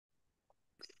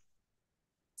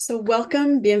So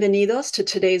welcome, bienvenidos to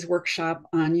today's workshop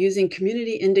on using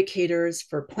community indicators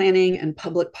for planning and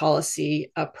public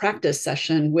policy, a practice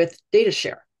session with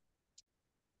DataShare.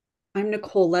 I'm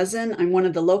Nicole Lezin. I'm one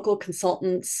of the local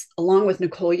consultants, along with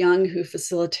Nicole Young, who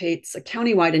facilitates a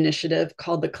countywide initiative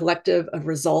called the Collective of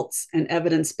Results and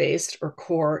Evidence-Based, or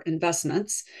CORE,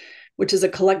 investments, which is a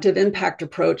collective impact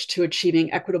approach to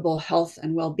achieving equitable health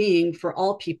and well-being for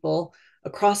all people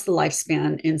across the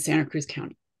lifespan in Santa Cruz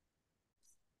County.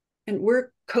 And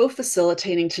we're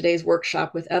co-facilitating today's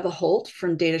workshop with Eva Holt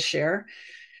from DataShare.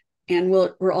 And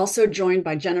we're also joined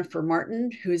by Jennifer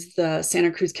Martin, who's the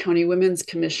Santa Cruz County Women's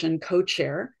Commission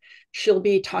co-chair. She'll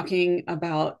be talking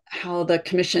about how the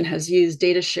commission has used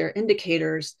DataShare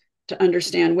indicators to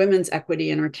understand women's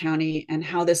equity in our county and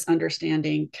how this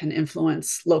understanding can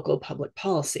influence local public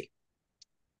policy.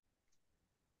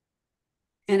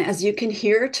 And as you can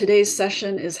hear, today's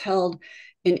session is held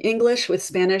in English with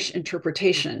Spanish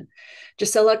interpretation.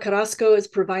 Gisella Carrasco is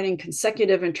providing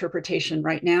consecutive interpretation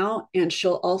right now, and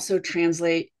she'll also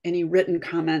translate any written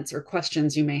comments or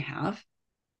questions you may have.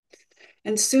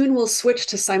 And soon we'll switch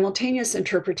to simultaneous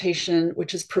interpretation,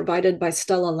 which is provided by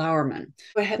Stella Lauerman.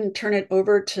 Go ahead and turn it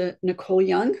over to Nicole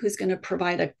Young, who's going to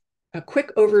provide a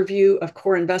quick overview of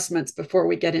core investments before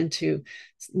we get into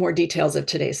more details of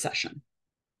today's session.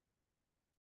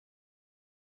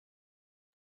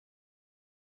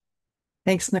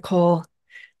 Thanks, Nicole.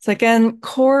 So again,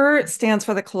 CORE stands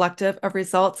for the Collective of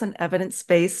Results and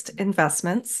Evidence-Based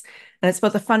Investments, and it's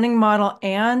both a funding model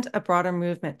and a broader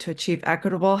movement to achieve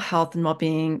equitable health and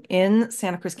well-being in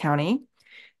Santa Cruz County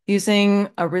using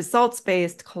a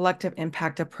results-based collective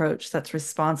impact approach that's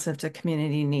responsive to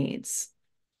community needs.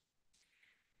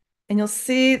 And you'll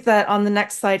see that on the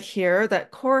next slide here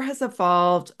that CORE has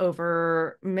evolved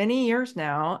over many years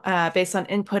now based on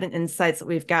input and insights that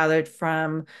we've gathered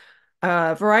from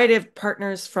a variety of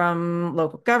partners from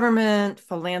local government,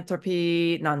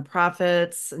 philanthropy,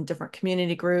 nonprofits, and different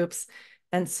community groups.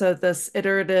 And so this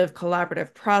iterative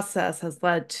collaborative process has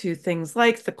led to things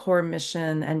like the core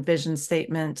mission and vision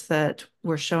statement that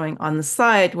we're showing on the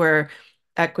slide, where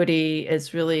equity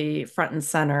is really front and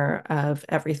center of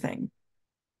everything.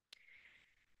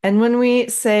 And when we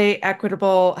say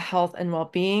equitable health and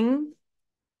well-being,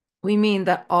 we mean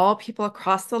that all people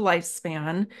across the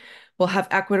lifespan will have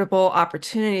equitable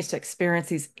opportunities to experience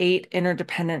these 8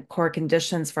 interdependent core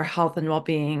conditions for health and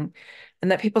well-being,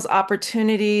 and that people's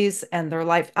opportunities and their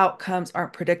life outcomes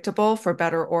aren't predictable for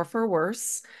better or for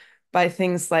worse by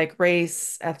things like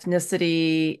race,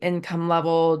 ethnicity, income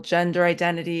level, gender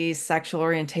identity, sexual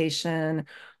orientation,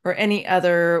 or any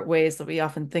other ways that we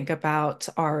often think about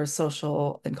our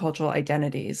social and cultural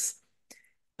identities.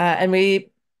 And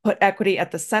we put equity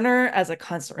at the center as a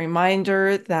constant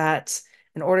reminder that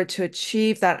in order to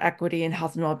achieve that equity in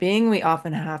health and well-being, we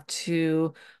often have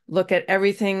to look at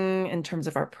everything in terms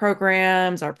of our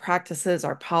programs, our practices,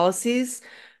 our policies,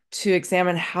 to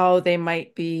examine how they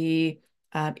might be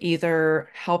either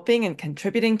helping and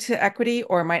contributing to equity,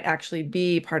 or might actually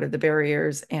be part of the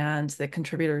barriers and the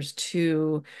contributors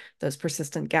to those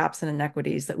persistent gaps and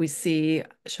inequities that we see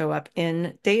show up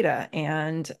in data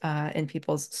and in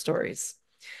people's stories.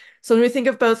 So when we think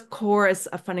of both CORE as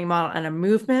a funding model and a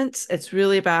movement, it's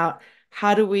really about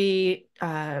how do we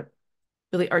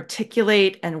really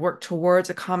articulate and work towards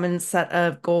a common set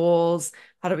of goals?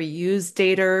 How do we use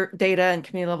data and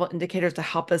community level indicators to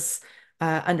help us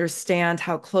understand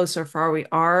how close or far we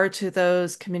are to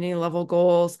those community level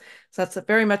goals? So that's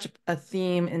very much a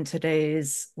theme in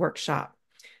today's workshop.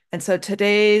 And so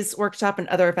today's workshop and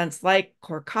other events like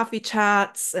CORE coffee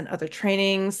chats and other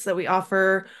trainings that we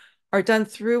offer are done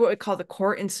through what we call the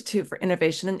CORE Institute for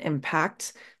Innovation and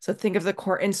Impact. So think of the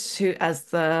CORE Institute as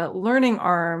the learning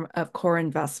arm of CORE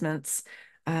investments.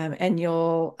 And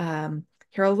you'll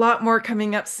hear a lot more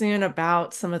coming up soon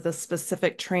about some of the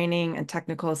specific training and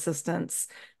technical assistance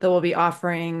that we'll be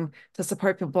offering to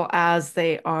support people as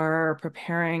they are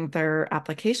preparing their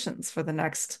applications for the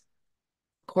next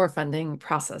core funding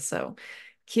process. So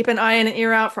keep an eye and an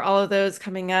ear out for all of those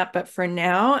coming up. But for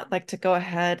now, I'd like to go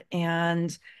ahead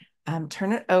and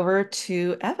turn it over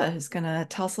to Eva, who's going to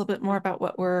tell us a little bit more about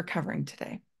what we're covering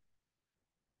today.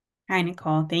 Hi,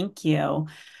 Nicole. Thank you.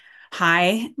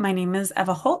 Hi, my name is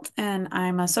Eva Holt, and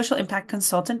I'm a social impact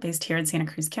consultant based here in Santa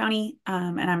Cruz County,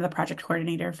 and I'm the project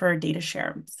coordinator for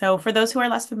DataShare. So for those who are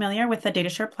less familiar with the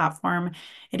DataShare platform,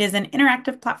 it is an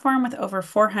interactive platform with over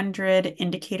 400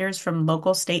 indicators from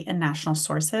local, state, and national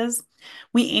sources.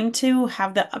 We aim to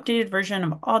have the updated version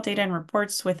of all data and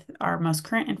reports with our most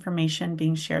current information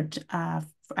being shared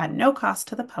at no cost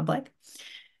to the public.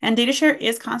 And DataShare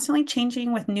is constantly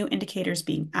changing with new indicators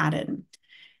being added.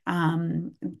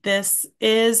 This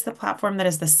is the platform that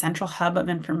is the central hub of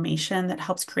information that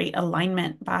helps create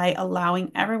alignment by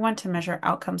allowing everyone to measure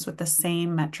outcomes with the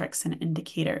same metrics and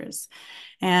indicators.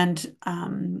 And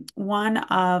one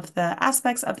of the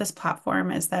aspects of this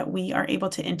platform is that we are able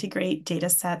to integrate data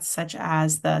sets such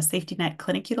as the safety net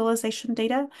clinic utilization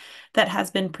data that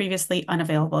has been previously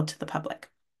unavailable to the public.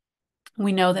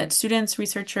 We know that students,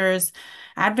 researchers,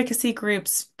 advocacy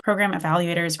groups, program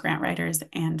evaluators, grant writers,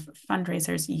 and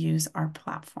fundraisers use our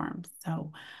platform.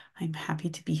 So I'm happy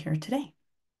to be here today.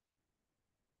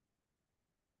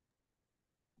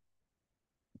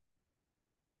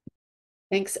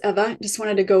 Thanks, Eva. Just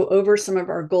wanted to go over some of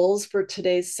our goals for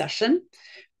today's session.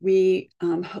 We're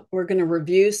going to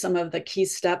review some of the key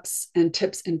steps and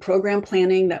tips in program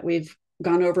planning that we've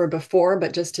gone over before,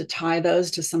 but just to tie those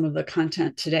to some of the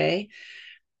content today.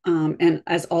 And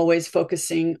as always,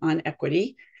 focusing on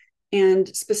equity.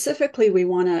 And specifically, we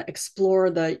want to explore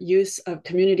the use of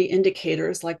community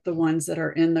indicators like the ones that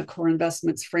are in the core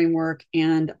investments framework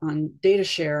and on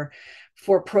DataShare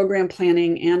for program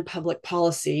planning and public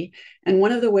policy. And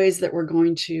one of the ways that we're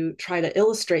going to try to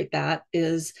illustrate that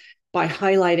is by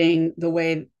highlighting the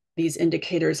way these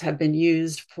indicators have been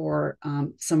used for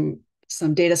some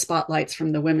data spotlights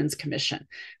from the Women's Commission.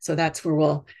 So that's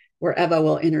where Eva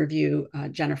will interview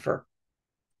Jennifer.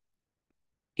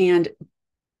 And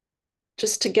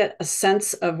just to get a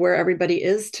sense of where everybody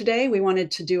is today, we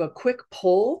wanted to do a quick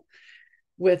poll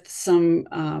with some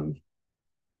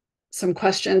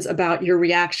questions about your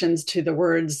reactions to the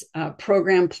words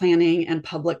program planning and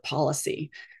public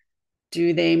policy.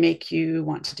 Do they make you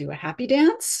want to do a happy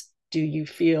dance? Do you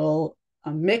feel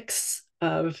a mix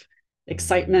of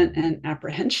excitement and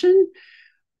apprehension?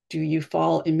 Do you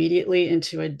fall immediately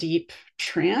into a deep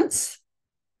trance?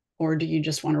 Or do you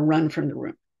just want to run from the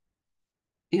room?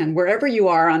 And wherever you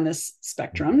are on this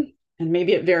spectrum, and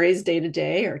maybe it varies day to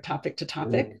day or topic to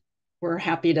topic, we're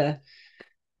happy to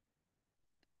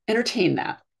entertain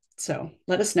that. So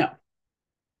let us know.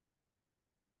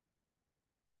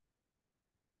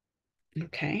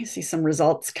 Okay, see some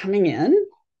results coming in.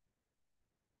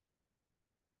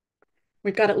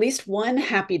 We've got at least one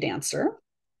happy dancer.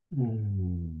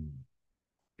 We've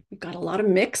got a lot of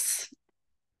mix.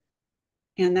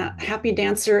 And that happy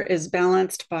dancer is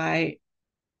balanced by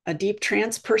a deep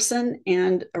trance person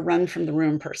and a run from the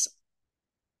room person.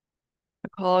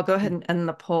 Nicole, I'll go ahead and end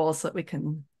the poll so that we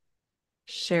can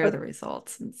share the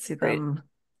results and see them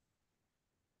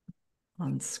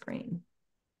on screen.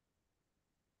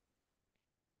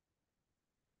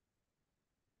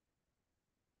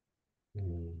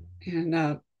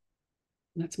 And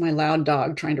that's my loud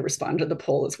dog trying to respond to the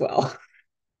poll as well.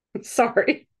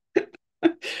 Sorry.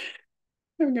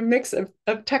 Having a mix of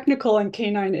technical and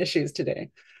canine issues today.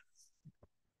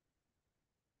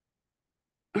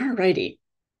 All righty.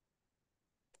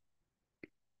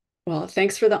 Well,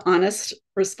 thanks for the honest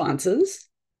responses.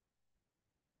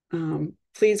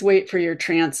 Please wait for your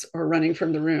trance or running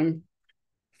from the room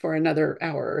for another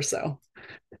hour or so.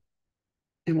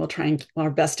 And we'll try our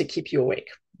best to keep you awake.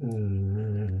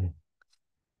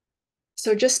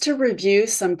 So just to review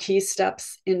some key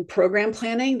steps in program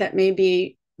planning that may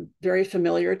be very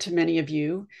familiar to many of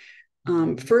you.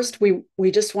 First,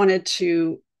 we just wanted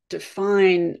to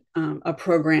define a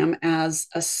program as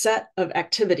a set of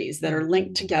activities that are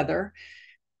linked together,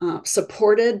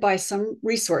 supported by some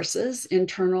resources,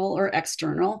 internal or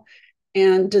external,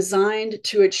 and designed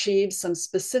to achieve some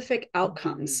specific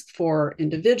outcomes for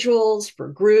individuals, for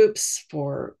groups,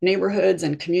 for neighborhoods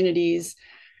and communities.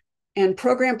 And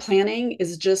program planning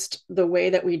is just the way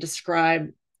that we describe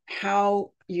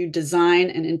how you design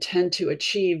and intend to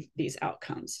achieve these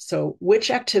outcomes. So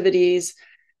which activities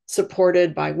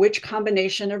supported by which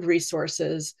combination of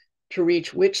resources to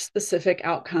reach which specific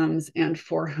outcomes and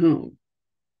for whom.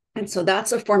 And so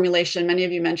that's a formulation. Many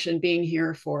of you mentioned being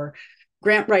here for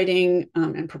grant writing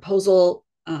and proposal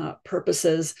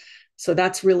purposes. So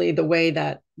that's really the way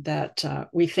that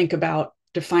we think about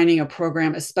defining a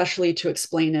program, especially to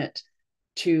explain it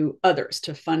to others,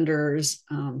 to funders,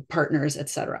 partners, et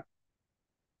cetera.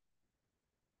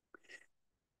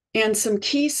 And some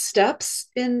key steps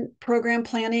in program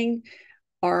planning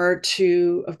are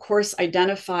to, of course,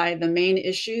 identify the main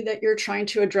issue that you're trying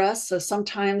to address. So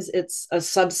sometimes it's a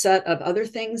subset of other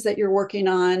things that you're working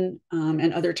on,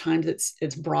 and other times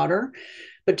it's broader,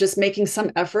 but just making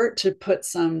some effort to put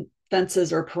some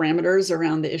fences or parameters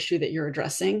around the issue that you're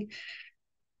addressing,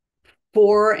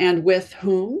 for and with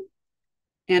whom,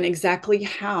 and exactly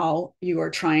how you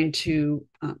are trying to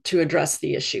address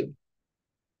the issue.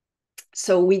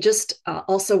 So we just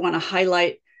also want to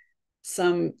highlight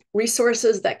some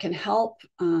resources that can help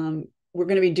we're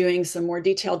going to be doing some more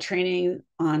detailed training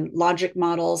on logic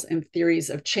models and theories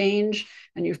of change.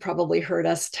 And you've probably heard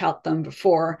us tout them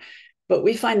before, but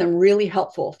we find them really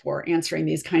helpful for answering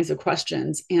these kinds of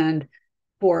questions and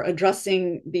for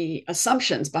addressing the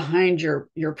assumptions behind your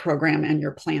program and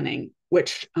your planning,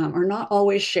 which are not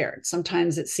always shared.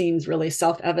 Sometimes it seems really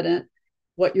self-evident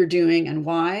what you're doing and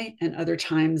why, and other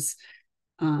times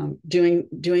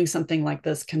doing something like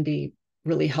this can be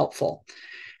really helpful.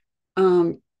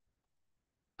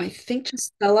 I think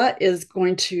Stella is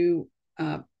going to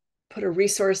put a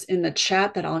resource in the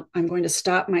chat that I'm going to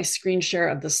stop my screen share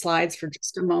of the slides for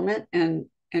just a moment and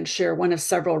share one of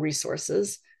several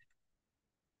resources.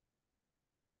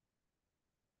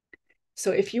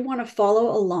 So if you want to follow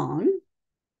along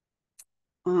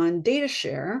on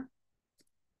DataShare,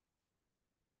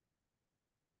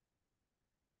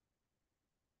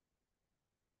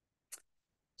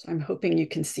 so I'm hoping you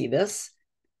can see this.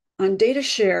 On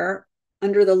DataShare,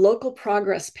 under the local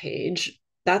progress page,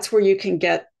 that's where you can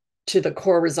get to the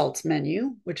core results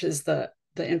menu, which is the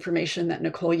information that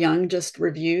Nicole Young just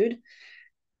reviewed.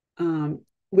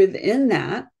 Within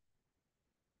that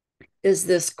is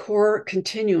this core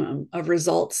continuum of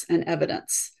results and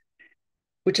evidence,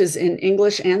 which is in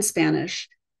English and Spanish.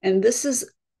 And this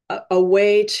is a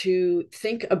way to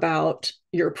think about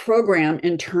your program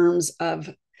in terms of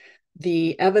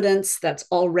the evidence that's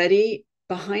already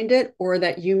behind it or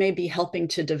that you may be helping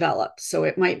to develop. So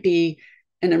it might be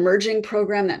an emerging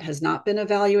program that has not been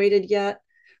evaluated yet,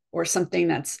 or something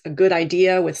that's a good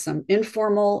idea with some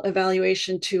informal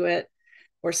evaluation to it,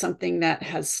 or something that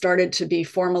has started to be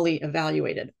formally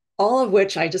evaluated. All of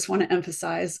which I just want to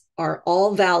emphasize are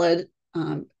all valid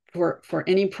for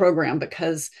any program,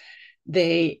 because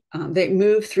they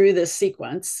move through this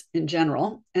sequence in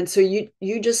general. And so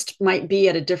you just might be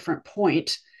at a different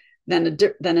point than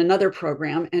another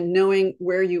program, and knowing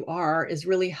where you are is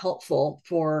really helpful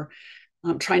for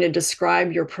trying to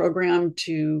describe your program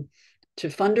to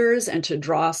funders and to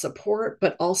draw support,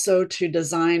 but also to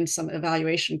design some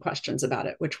evaluation questions about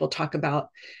it, which we'll talk about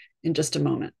in just a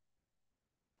moment.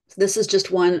 So this is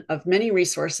just one of many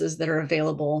resources that are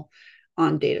available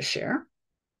on DataShare.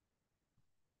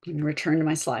 I'm going to return to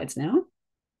my slides now.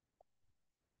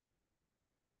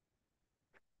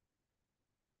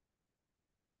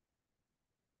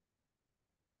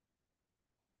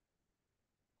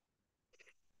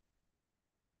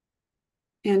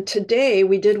 And today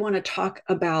we did want to talk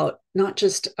about not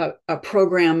just a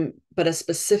program, but a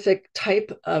specific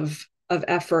type of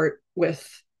effort with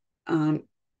an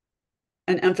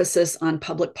emphasis on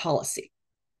public policy.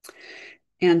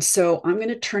 And so I'm going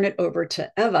to turn it over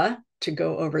to Eva to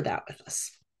go over that with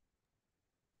us.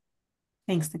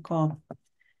 Thanks, Nicole.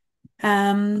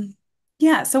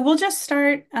 Yeah, so we'll just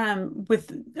start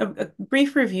with a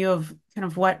brief review of kind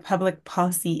of what public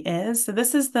policy is. So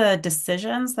this is the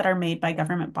decisions that are made by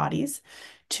government bodies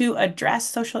to address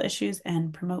social issues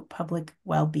and promote public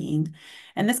well-being.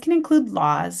 And this can include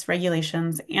laws,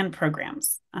 regulations, and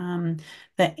programs.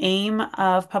 The aim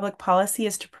of public policy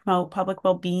is to promote public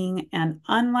well-being, and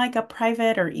unlike a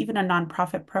private or even a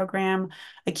nonprofit program,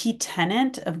 a key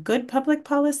tenet of good public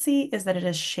policy is that it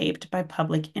is shaped by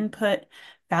public input,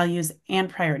 values, and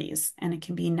priorities, and it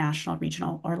can be national,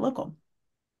 regional, or local.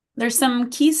 There's some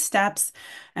key steps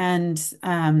and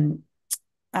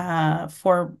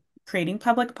for creating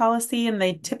public policy, and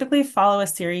they typically follow a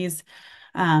series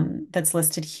that's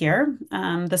listed here.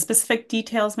 The specific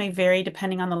details may vary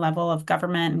depending on the level of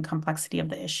government and complexity of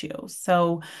the issue.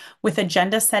 So with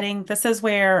agenda setting, this is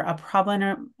where a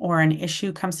problem or an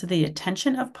issue comes to the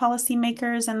attention of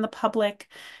policymakers and the public.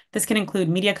 This can include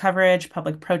media coverage,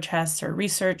 public protests, or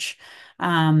research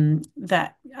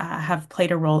that have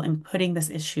played a role in putting this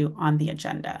issue on the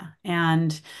agenda.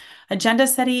 And agenda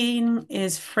setting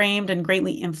is framed and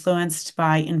greatly influenced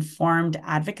by informed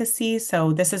advocacy.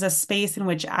 So this is a space in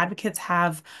which advocates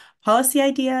have policy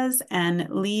ideas and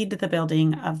lead the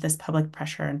building of this public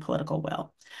pressure and political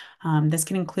will. This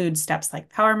can include steps like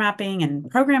power mapping and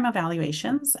program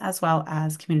evaluations, as well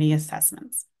as community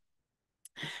assessments.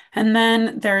 And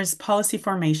then there's policy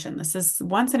formation. This is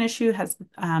once an issue has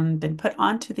been put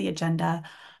onto the agenda,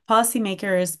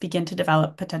 policymakers begin to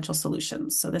develop potential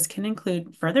solutions. So this can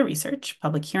include further research,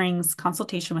 public hearings,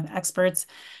 consultation with experts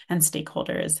and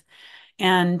stakeholders.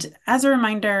 And as a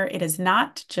reminder, it is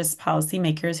not just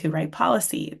policymakers who write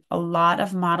policy. A lot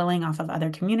of modeling off of other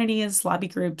communities, lobby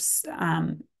groups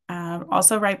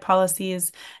also write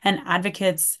policies, and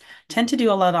advocates tend to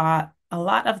do a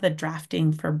lot of the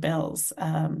drafting for bills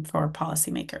for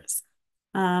policymakers.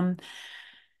 And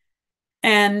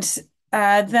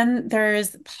Then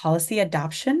there's policy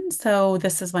adoption. So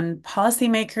this is when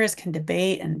policymakers can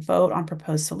debate and vote on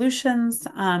proposed solutions.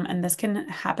 And this can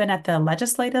happen at the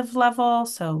legislative level,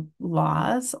 so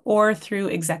laws, or through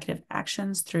executive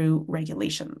actions through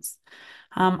regulations.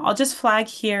 I'll just flag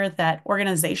here that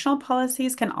organizational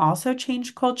policies can also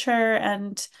change culture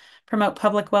and promote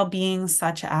public well-being,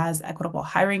 such as equitable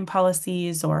hiring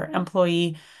policies or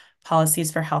employee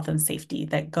policies for health and safety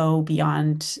that go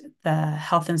beyond the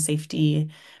health and safety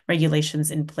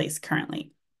regulations in place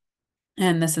currently.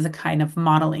 And this is a kind of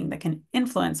modeling that can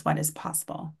influence what is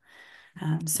possible.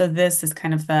 So this is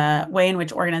kind of the way in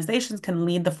which organizations can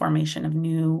lead the formation of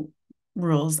new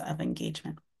rules of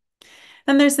engagement.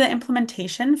 Then there's the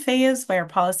implementation phase where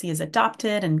policy is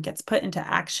adopted and gets put into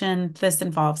action. This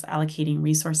involves allocating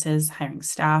resources, hiring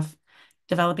staff,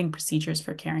 developing procedures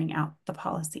for carrying out the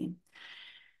policy,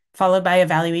 followed by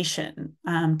evaluation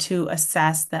to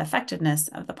assess the effectiveness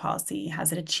of the policy.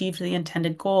 Has it achieved the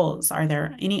intended goals? Are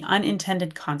there any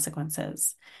unintended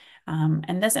consequences?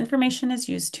 And this information is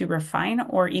used to refine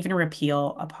or even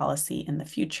repeal a policy in the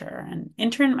future. And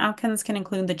interim outcomes can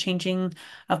include the changing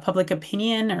of public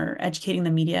opinion or educating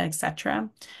the media, etc.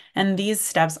 And these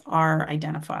steps are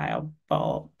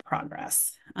identifiable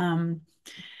progress.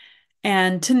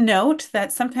 And to note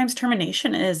that sometimes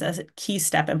termination is a key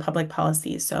step in public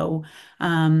policy. So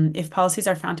if policies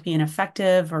are found to be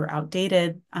ineffective or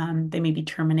outdated, they may be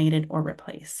terminated or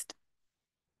replaced.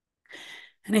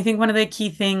 And I think one of the key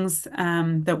things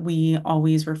that we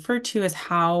always refer to is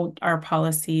how our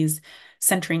policies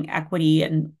centering equity,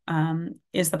 and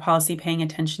is the policy paying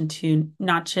attention to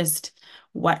not just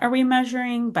what are we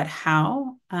measuring, but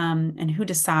how, and who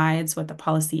decides what the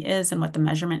policy is and what the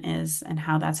measurement is and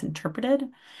how that's interpreted,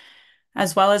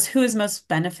 as well as who is most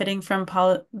benefiting from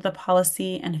the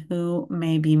policy and who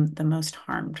may be the most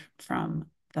harmed from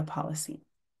the policy.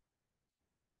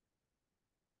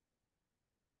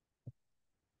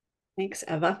 Thanks,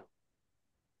 Eva.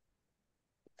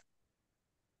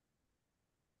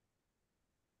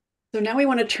 So now we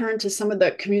want to turn to some of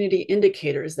the community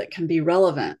indicators that can be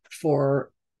relevant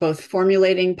for both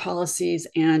formulating policies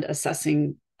and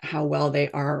assessing how well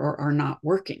they are or are not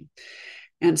working.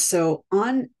 And so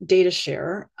on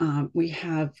DataShare, we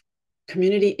have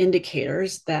community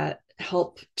indicators that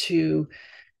help to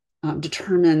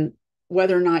determine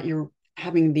whether or not you're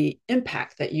having the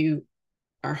impact that you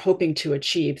are hoping to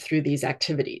achieve through these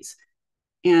activities.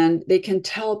 And they can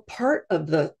tell part of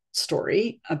the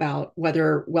story about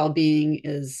whether well-being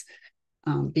is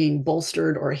being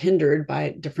bolstered or hindered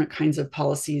by different kinds of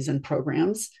policies and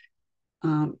programs.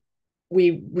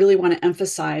 We really want to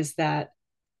emphasize that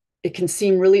it can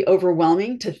seem really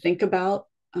overwhelming to think about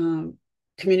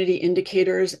community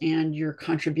indicators and your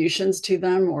contributions to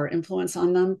them or influence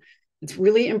on them. It's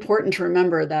really important to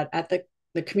remember that at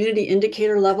the community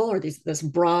indicator level, or this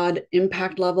broad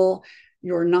impact level,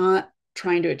 you're not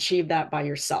trying to achieve that by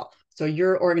yourself. So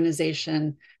your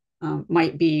organization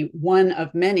might be one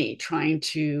of many trying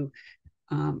to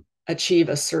achieve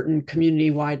a certain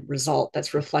community-wide result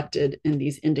that's reflected in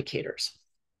these indicators.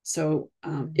 So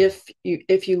if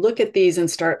you look at these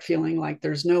and start feeling like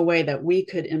there's no way that we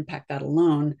could impact that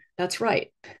alone, that's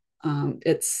right.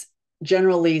 It's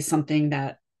generally something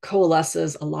that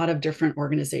coalesces a lot of different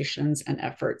organizations and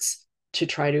efforts to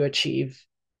try to achieve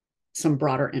some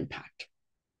broader impact.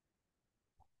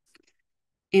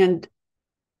 And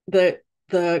the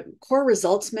core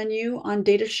results menu on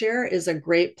DataShare is a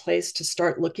great place to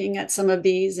start looking at some of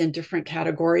these in different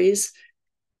categories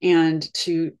and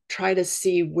to try to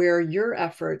see where your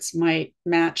efforts might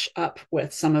match up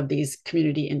with some of these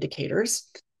community indicators.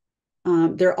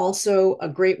 They're also a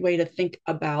great way to think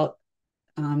about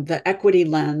the equity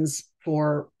lens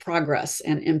for progress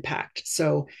and impact.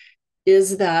 So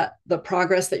is that the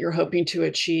progress that you're hoping to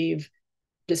achieve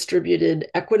distributed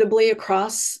equitably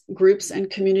across groups and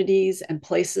communities and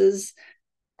places?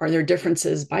 Are there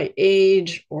differences by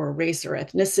age or race or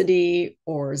ethnicity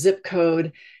or zip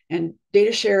code? And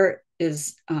DataShare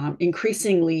is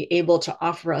increasingly able to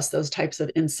offer us those types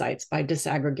of insights by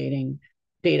disaggregating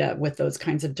data with those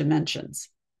kinds of dimensions.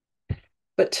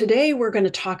 But today we're going to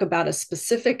talk about a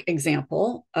specific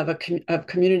example of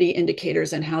community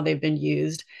indicators and how they've been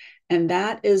used. And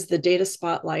that is the data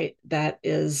spotlight that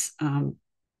is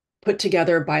put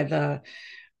together by the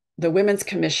Women's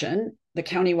Commission, the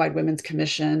Countywide Women's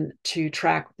Commission, to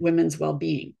track women's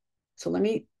well-being. So let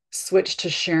me switch to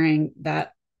sharing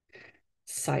that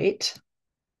site,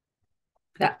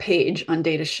 that page on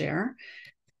DataShare.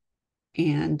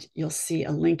 And you'll see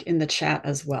a link in the chat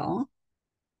as well.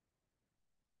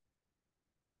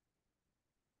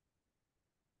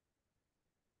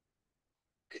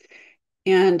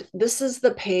 And this is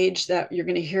the page that you're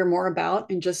going to hear more about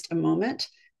in just a moment.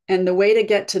 And the way to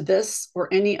get to this or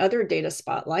any other data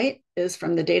spotlight is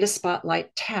from the data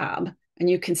spotlight tab. And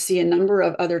you can see a number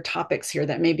of other topics here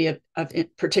that may be of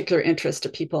particular interest to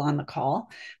people on the call.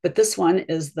 But this one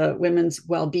is the women's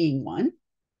well-being one.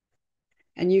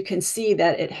 And you can see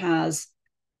that it has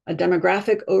a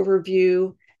demographic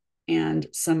overview and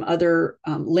some other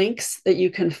links that you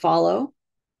can follow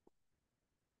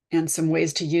and some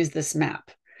ways to use this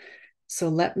map. So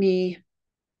let me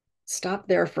stop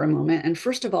there for a moment and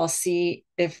first of all, see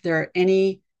if there are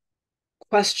any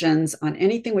questions on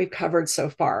anything we've covered so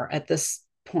far at this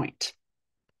point.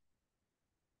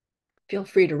 Feel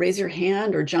free to raise your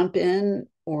hand or jump in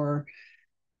or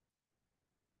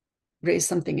raise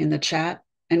something in the chat.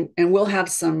 And we'll have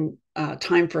some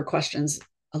time for questions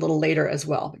a little later as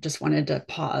well, but just wanted to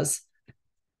pause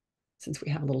since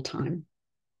we have a little time.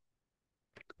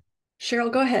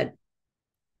 Cheryl, go ahead.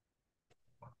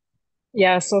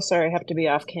 Yeah, so sorry, I have to be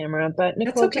off camera. But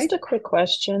Nicole, okay. Just a quick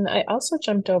question. I also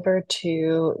jumped over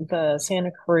to the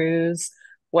Santa Cruz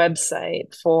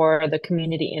website for the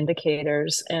community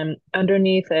indicators, and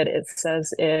underneath it, it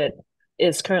says it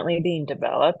is currently being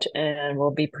developed and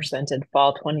will be presented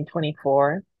fall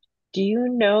 2024. Do you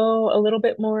know a little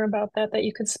bit more about that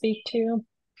you could speak to?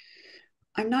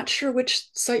 I'm not sure which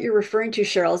site you're referring to,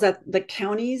 Cheryl. Is that the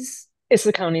county's? It's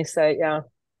the county site, yeah.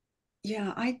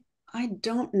 Yeah, I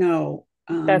don't know.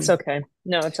 That's okay.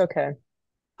 No, it's okay.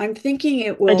 I'm thinking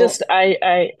it will.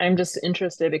 I'm just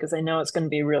interested because I know it's going to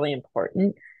be really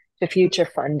important to future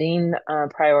funding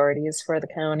priorities for the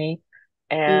county,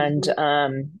 and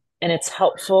and it's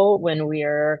helpful when we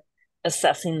are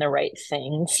assessing the right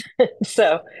things.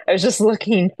 So I was just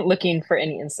looking for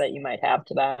any insight you might have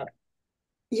to that.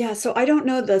 Yeah, so I don't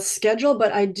know the schedule,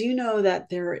 but I do know that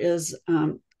there is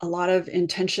a lot of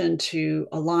intention to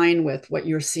align with what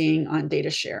you're seeing on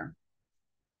DataShare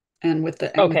and with the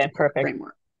Perfect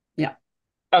framework. Yeah.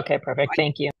 Okay, perfect.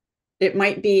 Thank you. It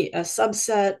might be a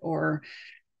subset or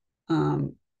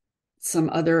some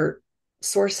other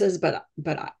sources, but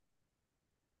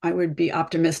I would be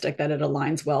optimistic that it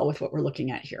aligns well with what we're looking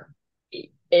at here.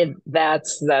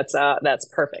 That's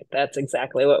perfect. That's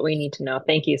exactly what we need to know.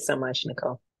 Thank you so much,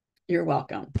 Nicole. You're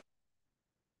welcome.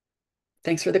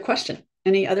 Thanks for the question.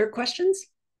 Any other questions?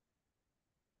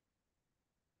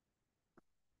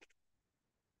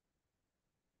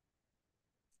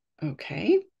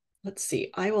 Okay, let's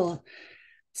see. I will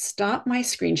stop my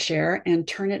screen share and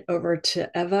turn it over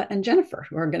to Eva and Jennifer,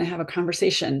 who are going to have a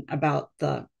conversation about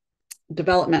the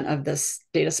development of this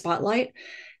data spotlight.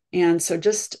 And so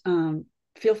just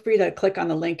feel free to click on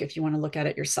the link if you want to look at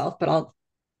it yourself, but I'll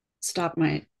stop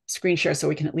my screen share so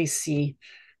we can at least see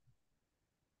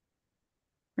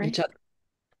each other.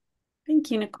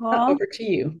 Thank you, Nicole. Over to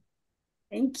you.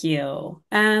 Thank you.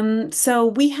 So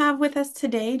we have with us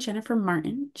today Jennifer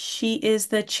Martin. She is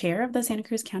the chair of the Santa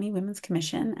Cruz County Women's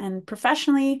Commission, and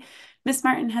professionally, Ms.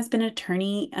 Martin has been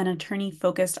an attorney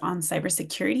focused on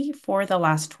cybersecurity for the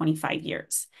last 25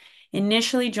 years,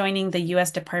 initially joining the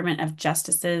U.S. Department of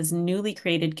Justice's newly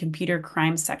created computer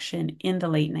crime section in the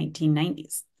late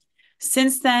 1990s.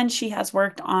 Since then, she has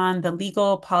worked on the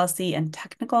legal, policy, and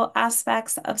technical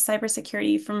aspects of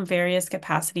cybersecurity from various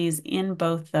capacities in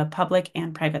both the public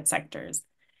and private sectors.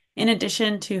 In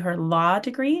addition to her law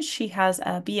degree, she has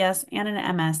a BS and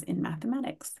an MS in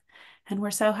mathematics. And we're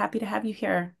so happy to have you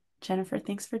here. Jennifer,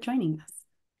 thanks for joining us.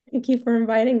 Thank you for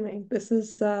inviting me. This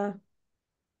is a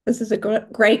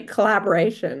great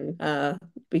collaboration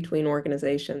between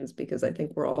organizations because I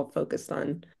think we're all focused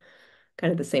on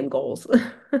kind of the same goals.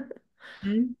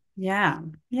 Yeah.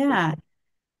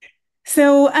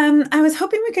 So I was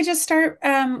hoping we could just start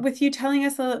with you telling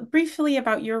us briefly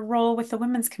about your role with the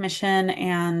Women's Commission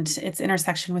and its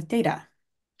intersection with data.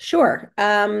 Sure.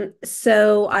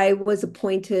 So I was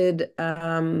appointed,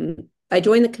 I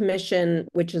joined the commission,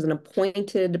 which is an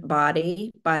appointed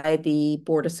body by the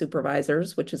Board of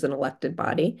Supervisors, which is an elected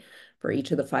body for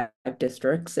each of the 5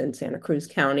 districts in Santa Cruz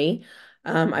County.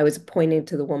 I was appointed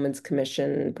to the Women's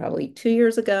Commission probably 2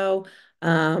 years ago,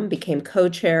 became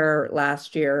co-chair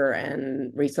last year,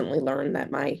 and recently learned that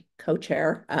my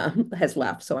co-chair has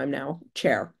left, so I'm now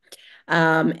chair.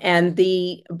 And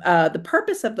the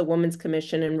purpose of the Women's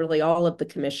Commission, and really all of the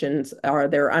commissions, are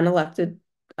they're unelected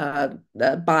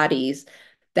bodies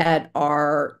that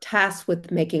are tasked with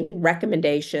making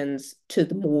recommendations to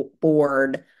the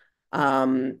board,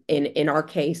 in our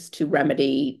case, to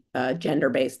remedy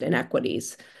gender-based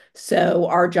inequities. So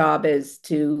our job is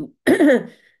to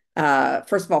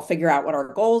first of all figure out what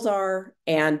our goals are,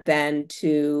 and then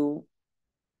to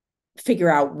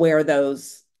figure out where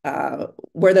those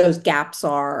where those gaps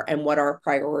are and what our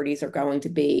priorities are going to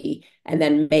be, and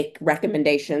then make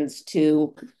recommendations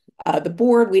to the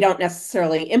board. We don't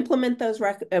necessarily implement those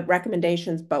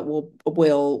recommendations, but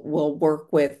we'll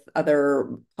work with other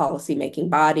policy-making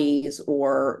bodies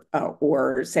or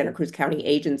Santa Cruz County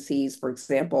agencies. For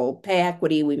example, pay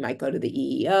equity, we might go to the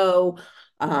EEO.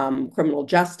 Criminal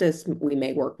justice, we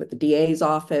may work with the DA's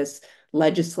office.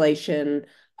 Legislation,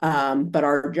 but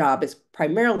our job is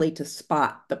primarily to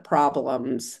spot the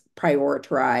problems,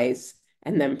 prioritize,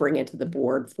 and then bring it to the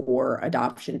board for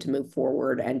adoption to move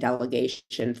forward and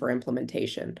delegation for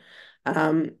implementation.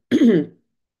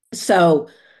 So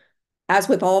as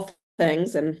with all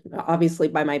things, and obviously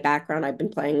by my background, I've been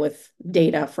playing with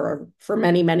data for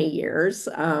many, many years,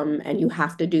 and you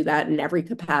have to do that in every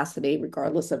capacity,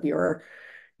 regardless of your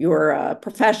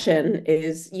profession,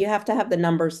 is you have to have the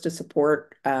numbers to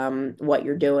support what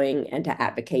you're doing and to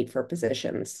advocate for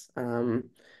positions,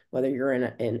 whether you're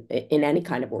in any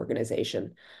kind of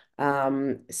organization.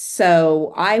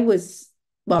 So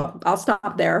I'll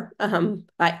stop there.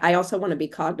 I also want to be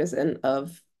cognizant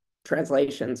of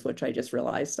translations, which I just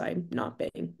realized I'm not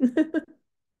being.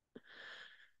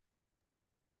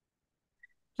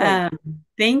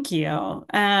 Thank you.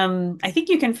 I think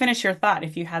you can finish your thought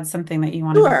if you had something that you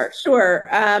wanted to. Sure.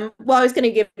 Well, I was going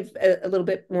to give a little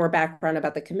bit more background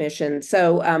about the commission,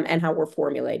 so and how we're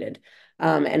formulated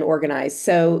and organized.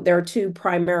 So there are two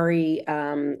primary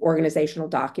organizational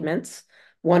documents,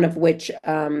 one of which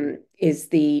is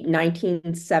the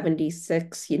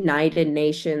 1976 United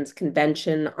Nations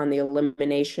Convention on the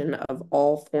Elimination of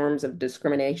All Forms of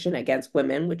Discrimination Against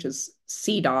Women, which is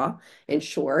CEDAW in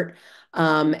short.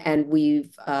 And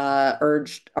we've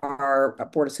urged our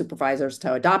Board of Supervisors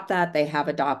to adopt that. They have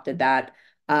adopted that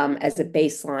as a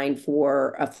baseline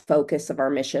for a focus of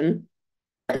our mission.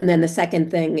 And then the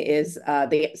second thing is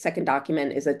the second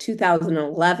document is a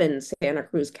 2011 Santa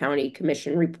Cruz County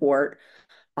Commission report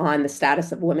on the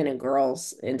status of women and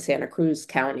girls in Santa Cruz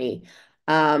County.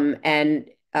 And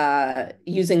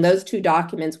using those two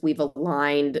documents, we've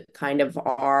aligned kind of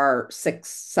our 6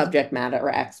 subject matter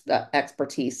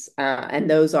expertise, and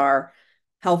those are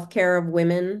healthcare of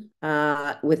women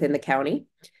within the county,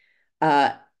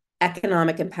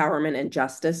 economic empowerment and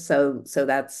justice. So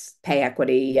that's pay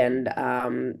equity and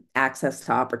access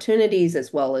to opportunities,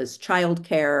 as well as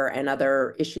childcare and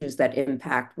other issues that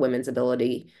impact women's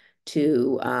ability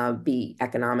to be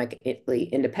economically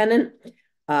independent,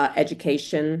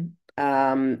 education,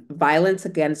 violence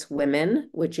against women,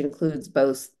 which includes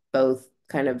both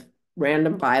kind of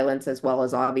random violence as well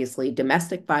as obviously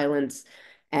domestic violence,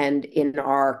 and in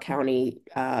our county,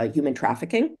 human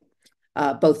trafficking,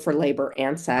 both for labor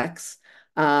and sex.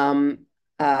 Criminal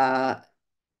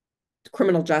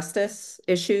justice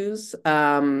issues,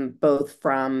 both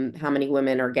from how many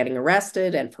women are getting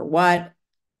arrested and for what,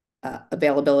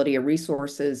 availability of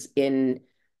resources in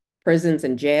prisons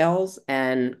and jails,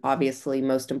 and obviously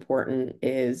most important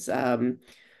is to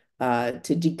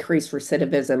decrease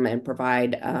recidivism and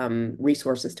provide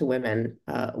resources to women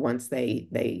once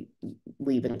they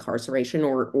leave incarceration,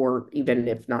 or even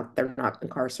if not, they're not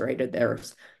incarcerated, they're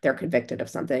convicted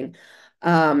of something.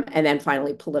 And then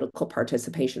finally, political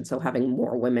participation. So having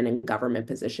more women in government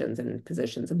positions and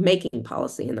positions of making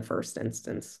policy in the first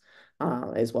instance,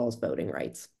 as well as voting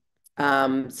rights.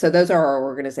 So those are our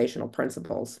organizational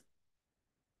principles.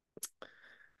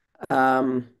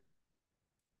 I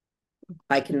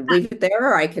can leave it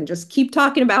there, or I can just keep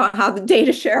talking about how the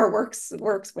DataShare works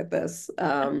with this.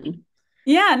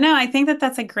 Yeah, no, I think that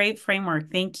that's a great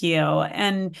framework. Thank you.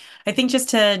 And I think just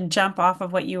to jump off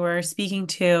of what you were speaking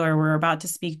to or were about to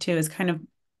speak to is kind of,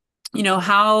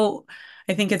 how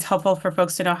I think it's helpful for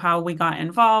folks to know how we got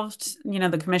involved,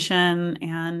 the commission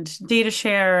and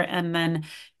DataShare, and then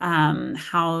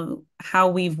how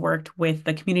we've worked with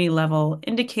the community level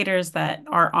indicators that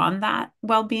are on that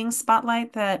well-being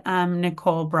spotlight that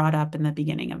Nicole brought up in the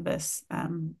beginning of this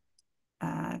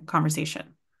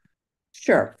conversation.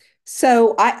 Sure.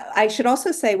 So I should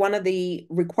also say one of the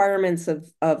requirements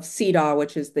of CEDAW,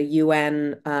 which is the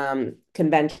UN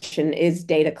convention, is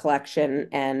data collection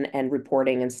and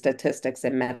reporting and statistics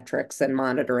and metrics and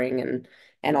monitoring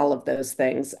and all of those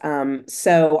things.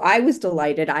 So I was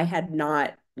delighted. I had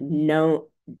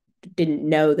didn't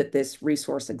know that this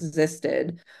resource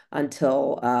existed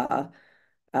until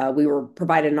we were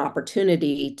provided an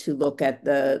opportunity to look at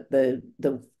the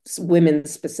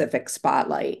women's specific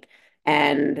spotlight.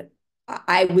 And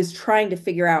I was trying to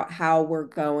figure out how we're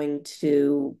going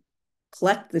to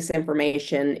collect this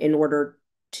information in order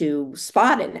to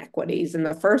spot inequities in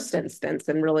the first instance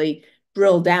and really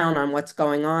drill down on what's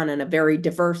going on in a very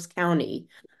diverse county.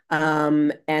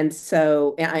 And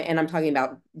I'm talking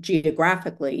about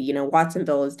geographically,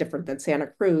 Watsonville is different than Santa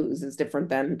Cruz, is different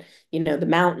than, the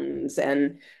mountains.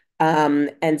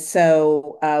 And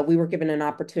so we were given an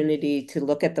opportunity to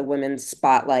look at the women's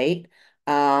spotlight,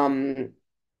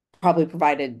 probably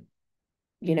provided,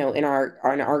 in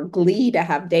our glee to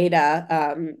have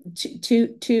data,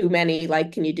 too many,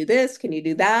 like, can you do this? Can you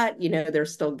do that?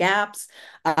 There's still gaps.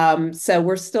 So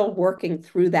we're still working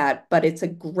through that, but it's a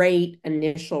great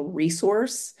initial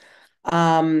resource.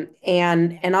 And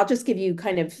I'll just give you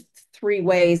kind of three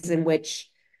ways in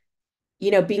which,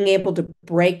 being able to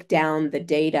break down the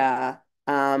data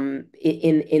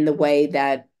in the way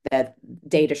that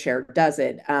DataShare does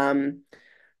it.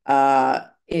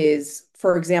 Is,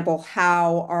 for example,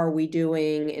 how are we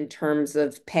doing in terms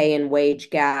of pay and wage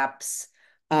gaps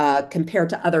compared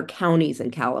to other counties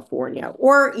in California,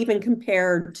 or even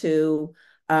compared to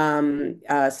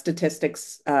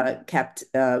statistics kept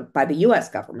by the U.S.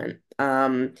 government?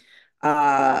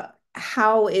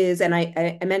 How is, and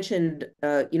I mentioned,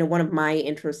 one of my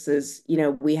interests is,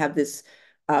 we have this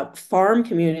farm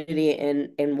community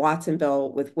in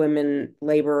Watsonville with women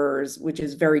laborers, which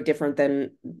is very different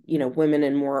than, women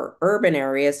in more urban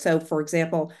areas. So, for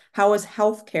example, how is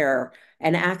healthcare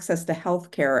and access to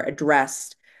healthcare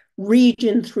addressed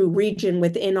region through region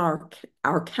within our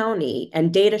county?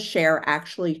 And DataShare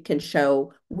actually can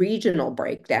show regional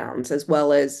breakdowns as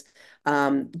well as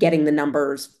getting the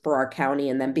numbers for our county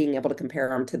and then being able to compare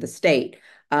them to the state.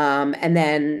 And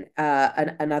then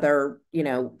another,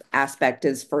 aspect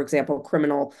is, for example,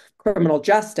 criminal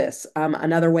justice.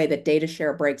 Another way that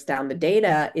DataShare breaks down the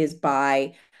data is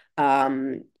by,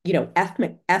 ethnic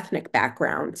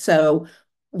background. So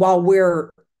while we're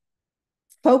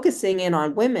focusing in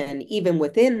on women, even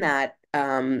within that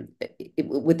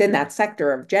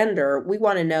sector of gender, we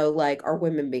want to know, like, are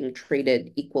women being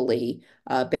treated equally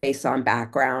based on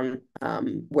background,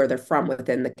 where they're from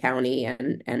within the county,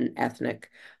 and ethnic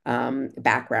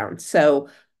background. So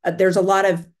there's a lot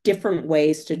of different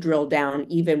ways to drill down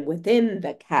even within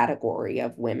the category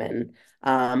of women,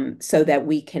 so that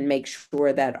we can make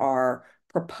sure that our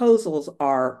proposals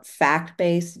are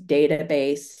fact-based,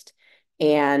 data-based,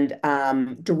 and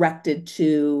directed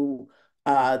to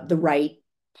the right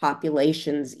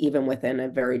populations, even within a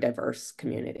very diverse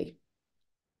community.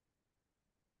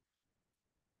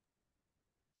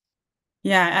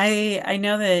 Yeah, I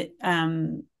know that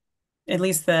at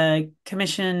least the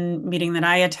commission meeting that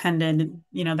I attended,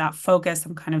 that focus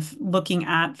on kind of looking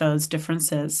at those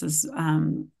differences is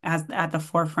as at the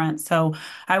forefront. So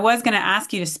I was going to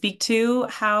ask you to speak to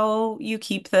how you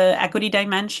keep the equity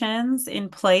dimensions in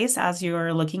place as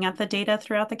you're looking at the data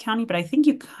throughout the county, but I think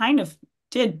you kind of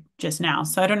did just now.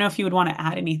 So I don't know if you would want to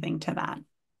add anything to that.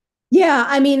 Yeah,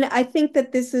 I mean, I think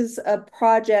that this is a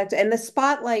project, and the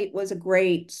Spotlight was a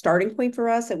great starting point for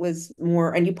us. It was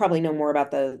more, and you probably know more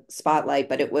about the Spotlight,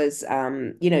 but it was,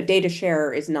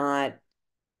 DataShare is not,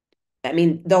 I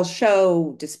mean, they'll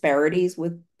show disparities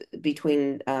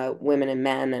between women and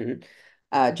men and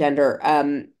gender,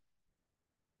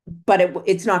 but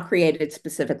it's not created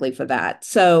specifically for that.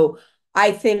 So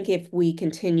I think if we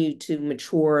continue to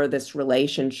mature this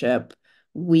relationship,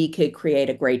 we could create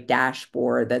a great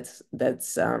dashboard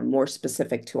that's more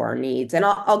specific to our needs. And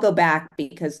I'll go back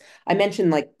because I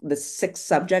mentioned, like, the 6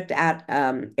 subject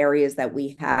areas that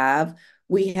we have.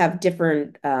 We have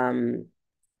different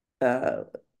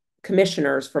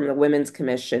commissioners from the Women's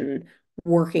Commission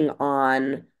working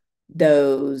on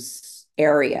those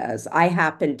areas. I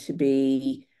happen to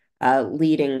be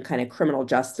leading kind of criminal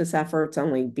justice efforts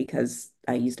only because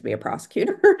I used to be a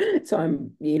prosecutor. So I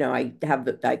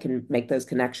can make those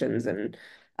connections and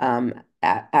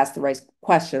ask the right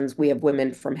questions. We have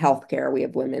women from healthcare, we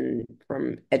have women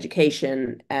from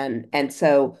education. And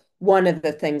so one of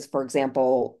the things, for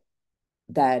example,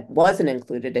 that wasn't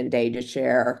included in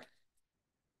DataShare,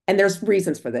 and there's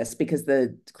reasons for this because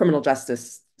the criminal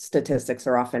justice statistics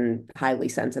are often highly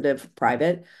sensitive,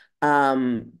 private,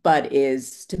 but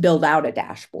is to build out a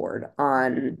dashboard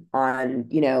on,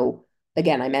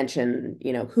 again, I mentioned,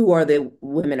 who are the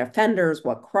women offenders,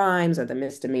 what crimes are the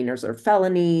misdemeanors or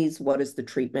felonies, what is the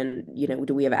treatment,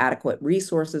 do we have adequate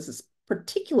resources,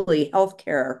 particularly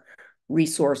healthcare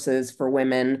resources for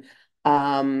women,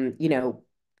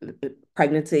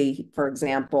 pregnancy, for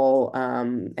example,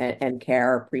 and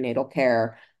care, prenatal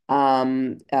care,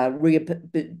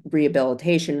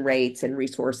 rehabilitation rates and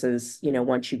resources,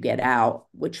 once you get out,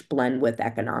 which blend with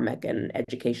economic and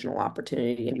educational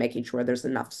opportunity, and making sure there's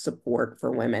enough support for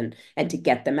women and to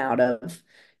get them out of,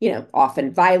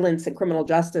 often violence and criminal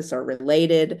justice are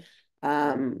related.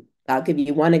 I'll give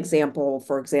you one example.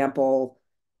 For example,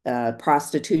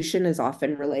 prostitution is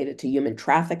often related to human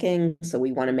trafficking. So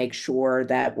we want to make sure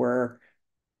that we're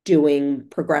doing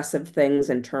progressive things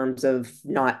in terms of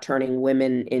not turning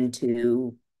women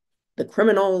into the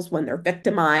criminals when they're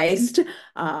victimized,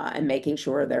 and making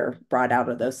sure they're brought out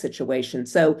of those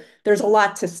situations. So there's a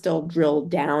lot to still drill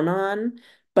down on,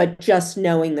 but just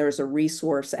knowing there's a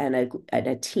resource and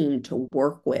a team to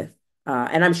work with.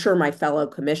 And I'm sure my fellow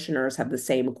commissioners have the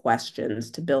same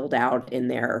questions to build out in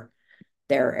their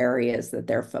areas that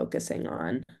they're focusing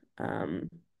on.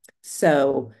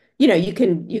 So, you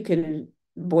can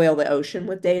boil the ocean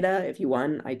with data if you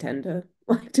want. I tend to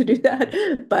like to do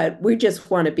that, but we just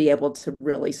want to be able to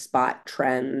really spot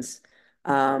trends,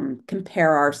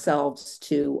 compare ourselves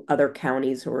to other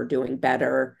counties who are doing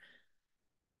better,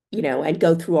 and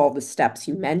go through all the steps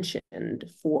you mentioned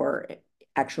for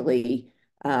actually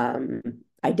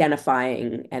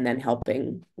identifying and then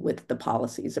helping with the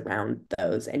policies around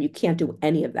those. And you can't do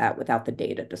any of that without the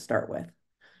data to start with.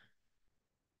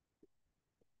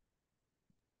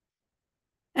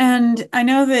 And I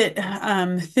know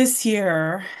that this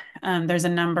year there's a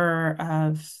number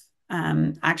of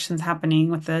actions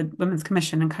happening with the Women's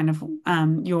Commission and kind of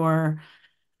your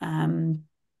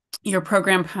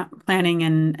program planning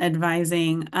and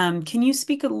advising. Can you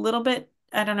speak a little bit?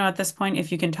 I don't know at this point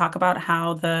if you can talk about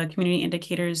how the community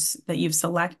indicators that you've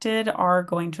selected are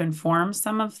going to inform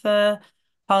some of the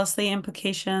policy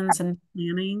implications and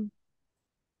planning.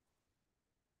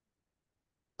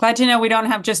 Glad to know we don't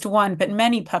have just one, but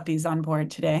many puppies on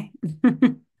board today.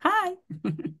 Hi.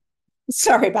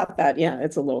 Sorry about that. Yeah,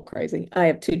 it's a little crazy. I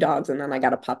have 2 dogs and then I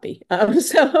got a puppy.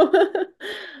 So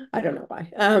I don't know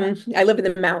why. I live in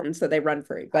the mountains, so they run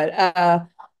free. But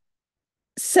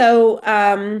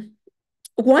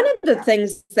one of the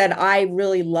things that I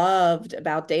really loved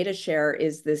about DataShare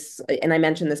is this, and I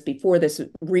mentioned this before, this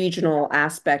regional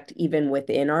aspect even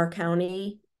within our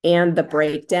county and the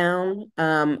breakdown.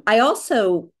 I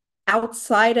also,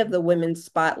 outside of the women's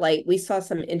spotlight, we saw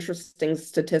some interesting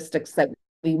statistics that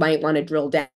we might want to drill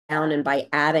down, and by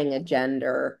adding a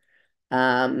gender,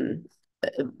 function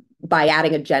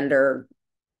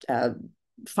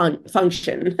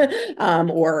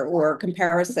or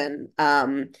comparison.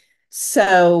 But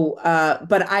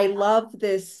I love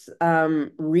this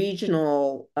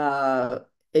regional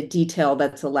detail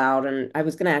that's allowed. And I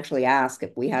was going to actually ask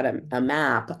if we had a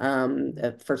map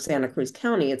for Santa Cruz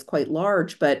County. It's quite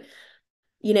large, but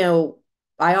I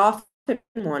often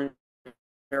wonder,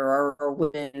 are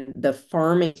women, the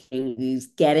farming communities,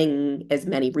 getting as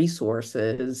many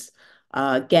resources,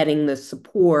 getting the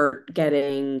support,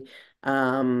 getting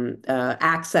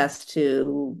access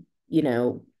to,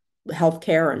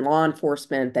 healthcare and law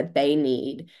enforcement that they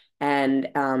need. And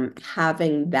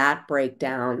having that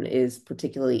breakdown is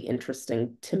particularly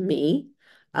interesting to me.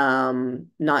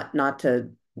 Not to,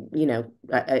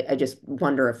 I just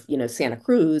wonder if, Santa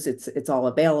Cruz, it's all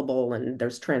available and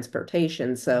there's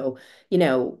transportation. So,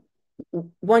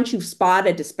 once you've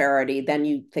spotted disparity, then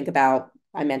you think about,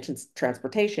 I mentioned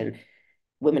transportation.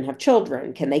 Women have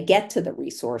children. Can they get to the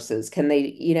resources? Can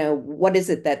they, what is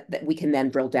it that we can then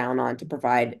drill down on to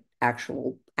provide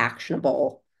actual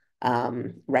actionable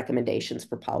recommendations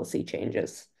for policy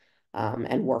changes,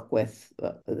 and work with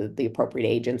the appropriate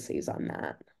agencies on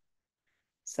that.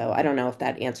 So I don't know if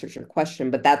that answers your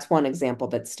question, but that's one example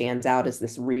that stands out, is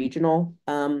this regional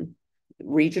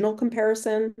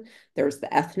comparison. There's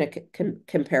the ethnic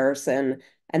comparison,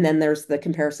 and then there's the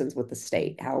comparisons with the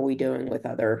state. How are we doing with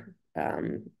other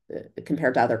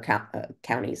compared to other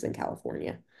counties in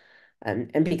California?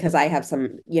 And because I have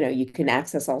some, you can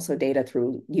access also data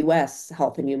through U.S.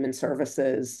 Health and Human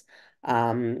Services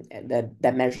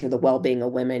that measure the well-being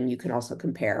of women. You can also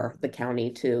compare the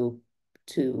county to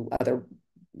other,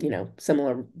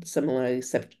 similarly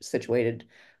situated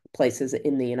places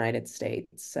in the United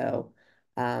States. So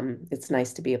it's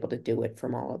nice to be able to do it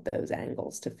from all of those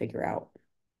angles to figure out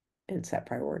and set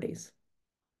priorities.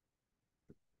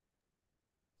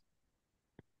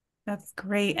 That's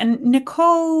great. And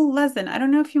Nicole, Lezin, I don't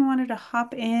know if you wanted to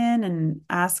hop in and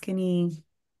ask if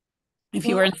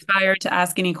you were inspired to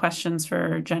ask any questions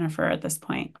for Jennifer at this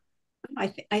point.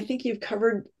 I think you've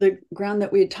covered the ground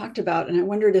that we had talked about, and I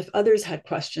wondered if others had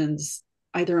questions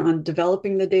either on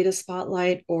developing the data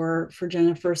spotlight or for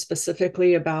Jennifer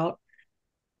specifically about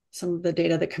some of the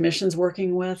data the commission's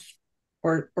working with,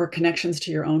 or connections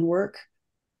to your own work.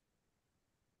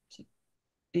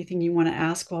 Anything you want to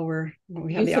ask while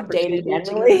we have the opportunity? Data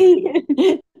generally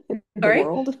in the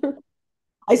world.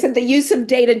 I said the use of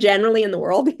data generally in the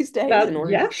world these days.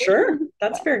 Yeah, sure.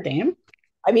 That's fair game.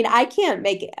 I mean, I can't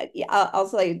make it.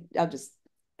 I'll just,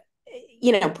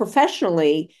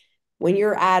 professionally, when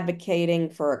you're advocating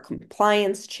for a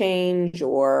compliance change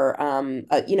or an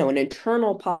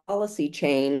internal policy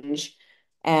change,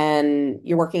 and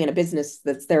you're working in a business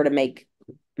that's there to make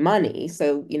money,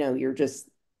 so you're just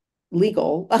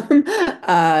legal.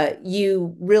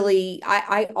 You really,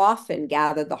 I often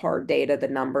gather the hard data, the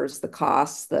numbers, the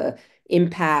costs, the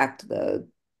impact, the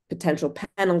potential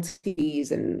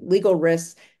penalties and legal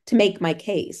risks to make my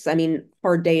case. I mean,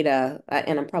 hard data,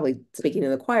 and I'm probably speaking to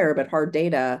the choir, but hard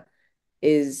data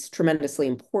is tremendously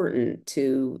important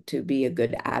to be a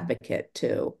good advocate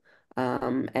too.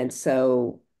 And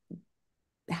so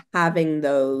having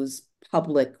those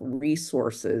public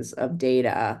resources of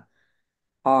data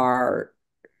are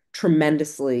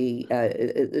tremendously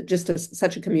just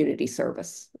such a community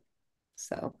service.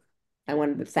 So I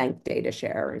wanted to thank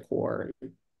DataShare and Core.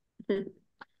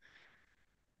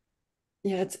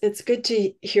 Yeah, it's good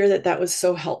to hear that that was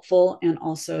so helpful, and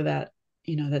also that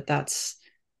that's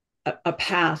a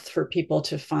path for people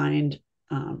to find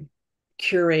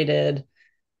curated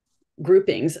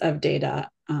groupings of data.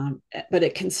 But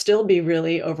it can still be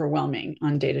really overwhelming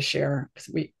on DataShare, because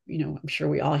I'm sure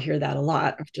we all hear that a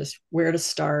lot, of just where to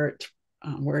start,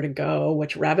 where to go,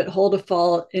 which rabbit hole to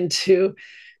fall into,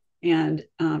 and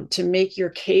to make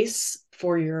your case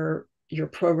for your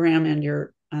program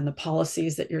and the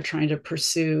policies that you're trying to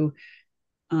pursue.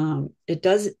 It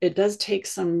does take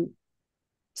some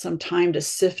time to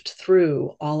sift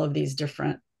through all of these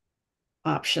different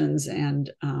options,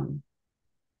 and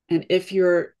if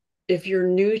you're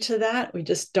new to that, we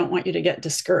just don't want you to get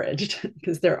discouraged,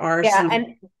 because there are Yeah, some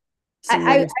and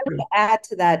I layers would through. add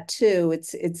to that too.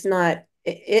 It's not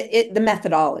the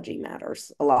methodology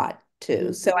matters a lot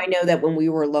too. So I know that when we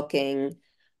were looking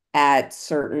at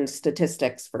certain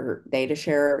statistics for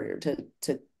DataShare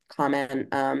to comment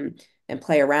and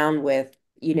play around with,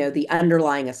 the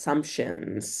underlying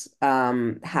assumptions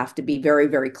have to be very,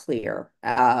 very clear.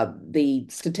 The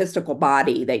statistical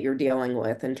body that you're dealing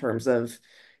with in terms of,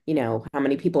 how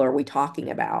many people are we talking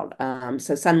about?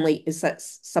 So suddenly,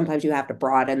 sometimes you have to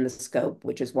broaden the scope,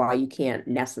 which is why you can't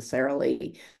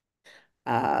necessarily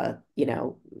the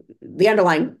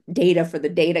underlying data for the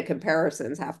data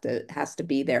comparisons has to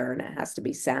be there, and it has to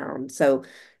be sound. So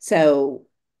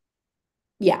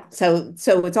yeah, so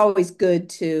it's always good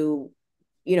to,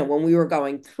 when we were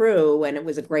going through, and it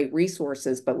was a great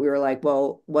resources, but we were like,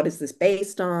 well, what is this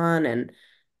based on, and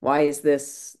why is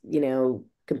this,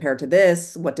 compared to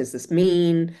this? What does this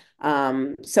mean?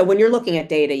 So when you're looking at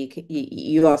data,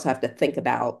 you also have to think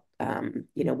about,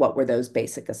 what were those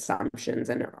basic assumptions,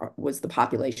 and was the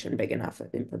population big enough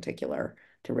in particular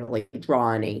to really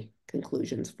draw any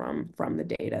conclusions from the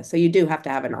data? So you do have to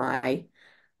have an eye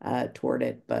toward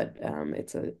it, but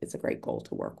it's a great goal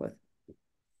to work with.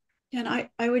 And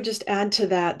I would just add to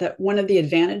that one of the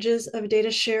advantages of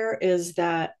DataShare is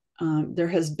that there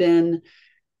has been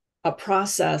a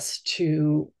process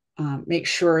to make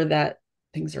sure that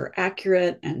things are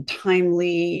accurate and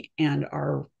timely and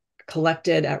are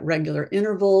collected at regular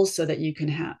intervals, so that you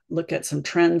can look at some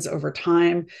trends over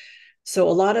time. So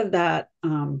a lot of that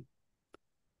trying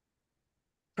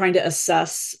to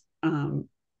assess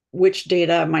which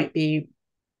data might be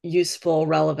useful,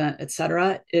 relevant, et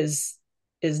cetera, is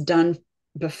done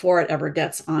before it ever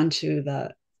gets onto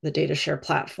the DataShare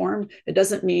platform. It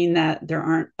doesn't mean that there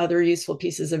aren't other useful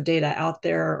pieces of data out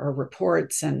there or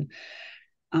reports, and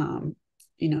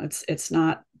it's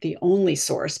not the only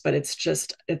source, but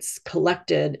it's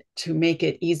collected to make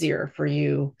it easier for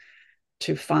you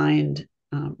to find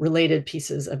related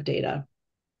pieces of data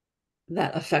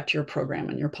that affect your program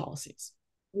and your policies.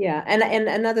 Yeah, and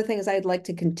another thing is I'd like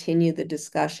to continue the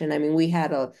discussion. I mean, we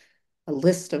had a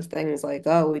list of things like,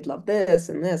 oh, we'd love this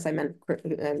and this. I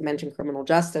mentioned criminal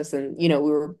justice, and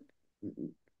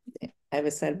I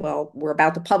was said, well, we're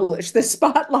about to publish the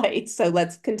spotlight, so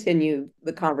let's continue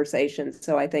the conversation.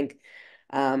 So I think,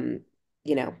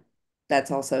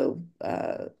 that's also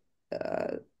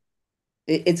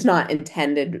it's not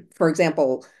intended. For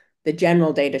example, the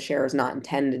general data share is not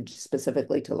intended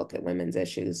specifically to look at women's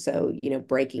issues. So,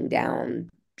 breaking down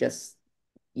just,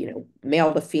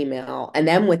 male to female, and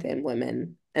then within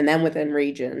women, and then within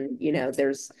region,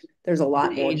 there's a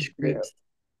lot more age groups.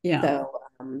 Yeah.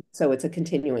 So it's a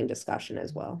continuing discussion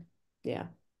as well. Yeah.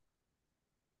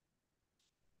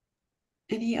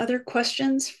 Any other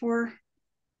questions for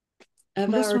Eva?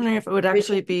 I'm just wondering if it would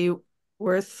actually be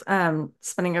worth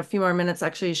spending a few more minutes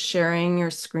actually sharing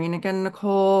your screen again,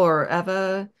 Nicole or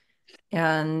Eva,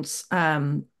 and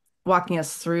walking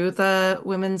us through the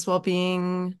women's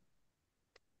well-being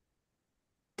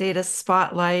data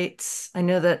spotlight. I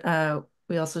know that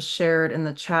we also shared in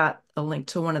the chat a link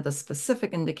to one of the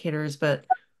specific indicators, but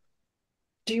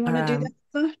Do you want to do that,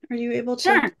 Eva? Are you able to?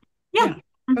 Sure. Yeah.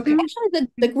 Okay. Actually,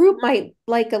 the group might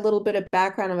like a little bit of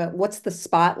background about what's the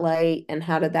spotlight and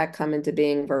how did that come into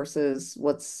being versus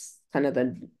what's kind of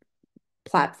the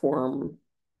platform,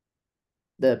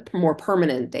 the more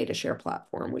permanent data share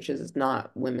platform, which is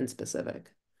not women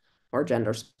specific or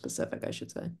gender specific, I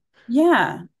should say.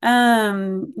 Yeah.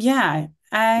 Yeah.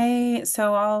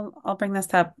 I'll bring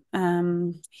this up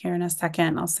here in a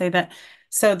second. I'll say that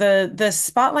so the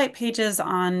spotlight pages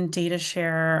on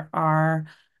DataShare are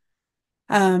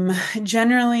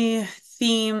generally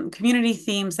community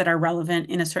themes that are relevant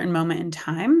in a certain moment in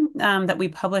time that we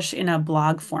publish in a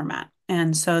blog format.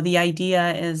 And so the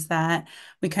idea is that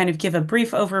we kind of give a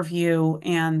brief overview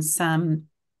and some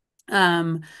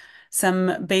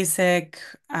basic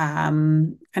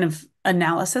kind of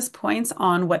analysis points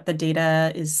on what the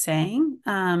data is saying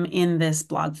in this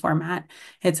blog format.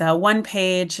 It's a one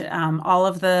page. All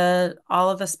of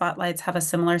the spotlights have a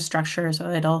similar structure,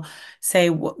 so it'll say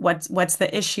what's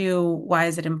the issue, why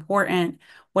is it important,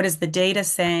 what is the data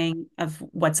saying of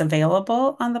what's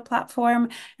available on the platform,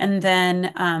 and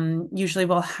then usually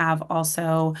we'll have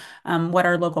also what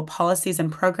are local policies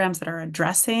and programs that are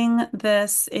addressing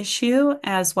this issue,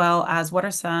 as well as what are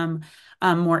some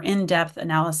more in-depth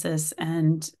analysis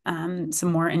and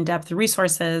some more in-depth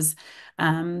resources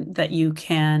that you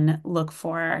can look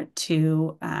for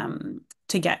to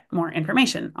get more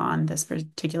information on this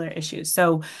particular issue.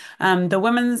 So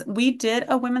we did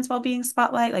a women's wellbeing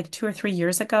spotlight like 2 or 3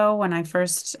 years ago when I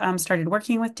first started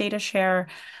working with DataShare.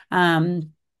 And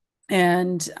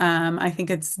I think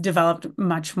it's developed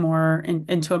much more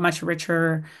into a much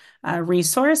richer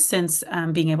resource since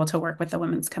being able to work with the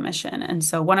Women's Commission. And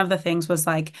so one of the things was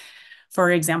like,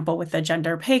 for example, with the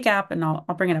gender pay gap, and I'll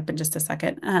bring it up in just a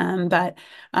second, but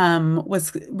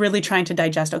was really trying to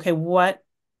digest, okay, what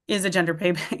is a gender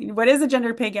pay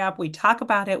gap? We talk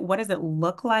about it. What does it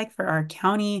look like for our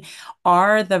county?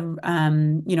 Are the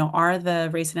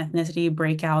race and ethnicity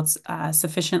breakouts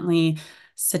sufficiently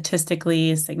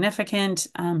statistically significant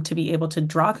to be able to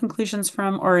draw conclusions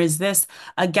from, or is this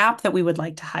a gap that we would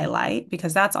like to highlight?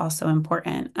 Because that's also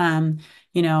important.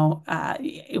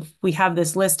 If we have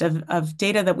this list of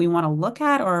data that we want to look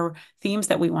at or themes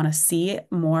that we want to see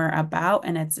more about,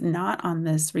 and it's not on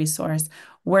this resource,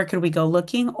 where could we go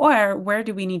looking, or where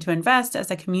do we need to invest as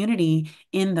a community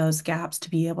in those gaps to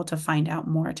be able to find out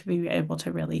more, to be able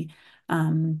to really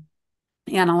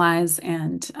analyze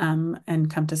and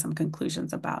come to some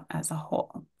conclusions about as a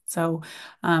whole. So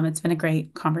it's been a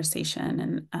great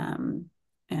conversation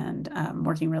and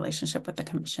working relationship with the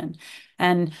commission.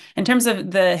 And in terms of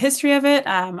the history of it,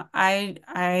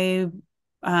 I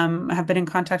have been in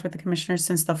contact with the commissioners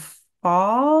since the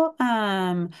fall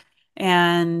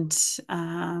and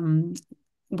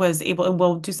was able,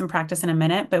 we'll do some practice in a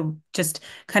minute, but just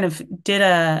kind of did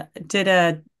a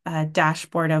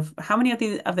dashboard of how many of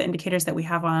the indicators that we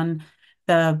have on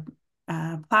the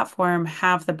platform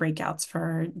have the breakouts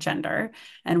for gender,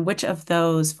 and which of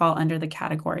those fall under the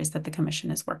categories that the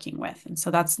commission is working with. And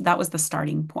so that was the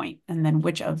starting point. And then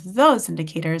which of those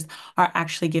indicators are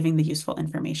actually giving the useful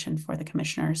information for the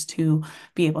commissioners to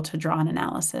be able to draw an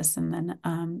analysis and then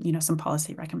some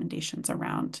policy recommendations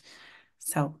around.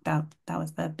 So that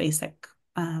was the basic.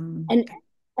 And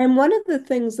one of the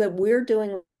things that we're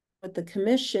doing with the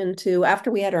commission too,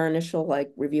 after we had our initial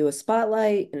like review of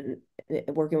Spotlight and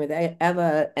working with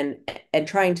Eva and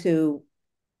trying to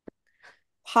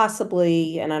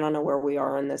possibly, and I don't know where we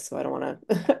are on this, so I don't want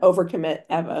to overcommit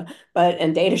Eva,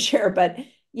 and DataShare, but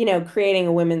creating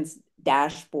a women's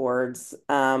dashboards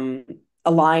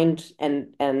aligned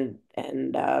and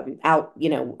out,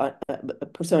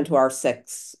 pursuant to our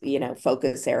 6,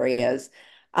 focus areas.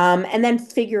 And then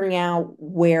figuring out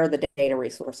where the data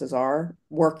resources are,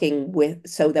 working with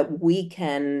so that we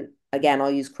can, again,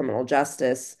 I'll use criminal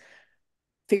justice,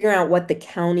 figuring out what the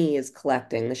county is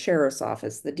collecting, the sheriff's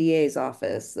office, the DA's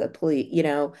office, the police,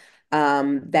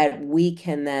 that we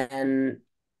can then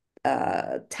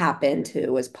tap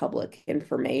into as public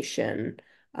information.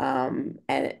 And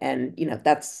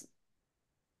that's,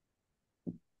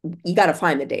 you got to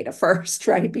find the data first,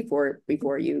 right? Before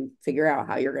you figure out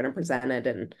how you're going to present it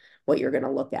and what you're going to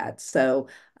look at. So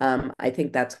I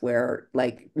think that's where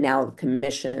like now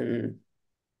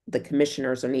the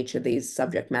commissioners on each of these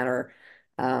subject matter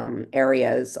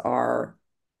areas are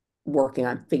working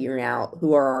on figuring out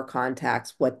who are our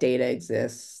contacts, what data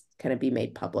exists, can it be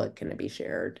made public, can it be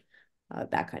shared,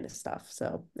 that kind of stuff.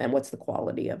 So, and what's the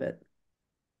quality of it?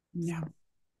 Yeah.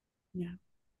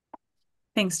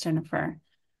 Thanks, Jennifer.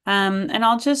 And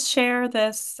I'll just share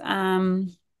this, the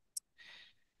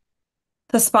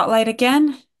spotlight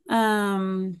again.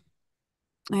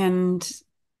 And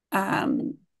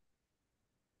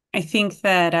I think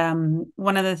that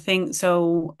one of the things,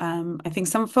 so I think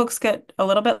some folks get a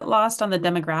little bit lost on the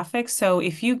demographics. So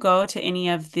if you go to any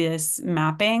of this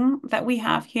mapping that we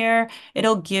have here,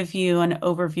 it'll give you an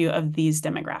overview of these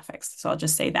demographics. So I'll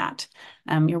just say that.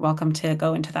 You're welcome to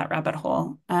go into that rabbit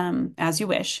hole as you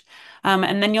wish.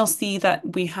 And then you'll see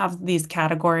that we have these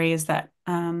categories that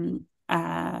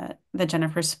that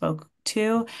Jennifer spoke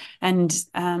to, and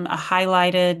a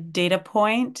highlighted data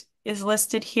point is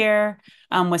listed here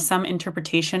with some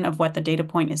interpretation of what the data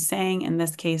point is saying, in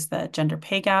this case, the gender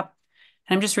pay gap.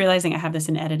 And I'm just realizing I have this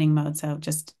in editing mode, so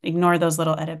just ignore those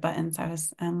little edit buttons. I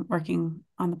was working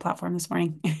on the platform this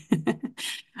morning.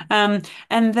 And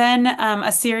then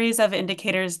a series of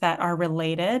indicators that are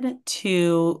related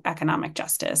to economic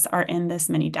justice are in this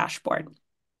mini dashboard.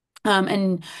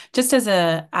 And just as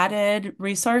an added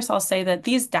resource, I'll say that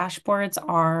these dashboards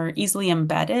are easily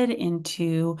embedded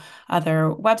into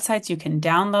other websites. You can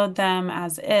download them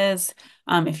as is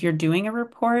if you're doing a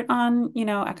report on,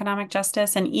 economic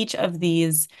justice. And each of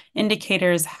these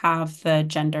indicators have the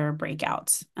gender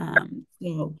breakouts.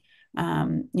 So,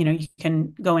 you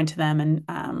can go into them and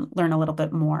learn a little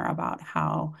bit more about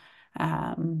how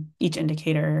each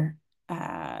indicator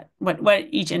what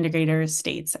each indicator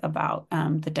states about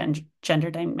the gender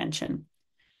dimension.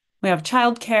 We have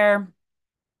childcare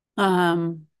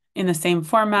in the same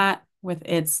format with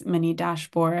its mini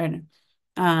dashboard.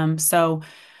 So,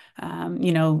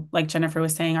 like Jennifer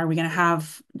was saying, are we going to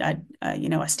have a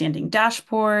standing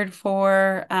dashboard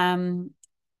for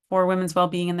women's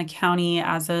well-being in the county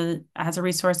as a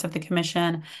resource of the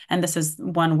commission? And this is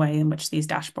one way in which these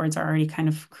dashboards are already kind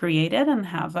of created and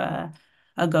have a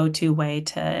go-to way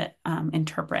to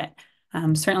interpret.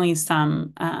 Certainly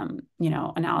some,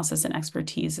 analysis and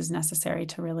expertise is necessary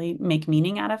to really make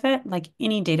meaning out of it. Like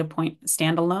any data point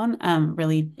standalone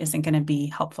really isn't going to be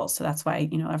helpful. So that's why,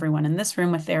 everyone in this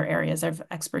room with their areas of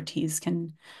expertise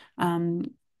can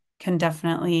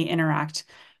definitely interact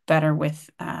better with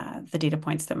the data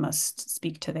points that most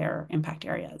speak to their impact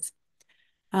areas.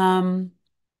 And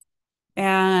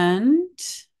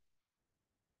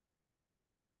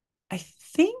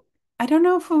I don't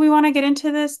know if we want to get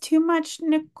into this too much,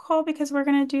 Nicole, because we're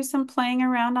going to do some playing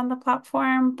around on the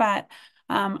platform, but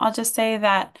I'll just say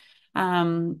that,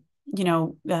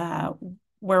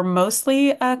 we're mostly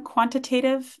a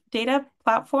quantitative data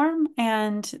platform,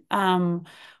 and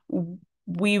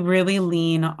we really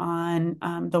lean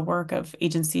on the work of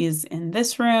agencies in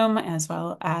this room, as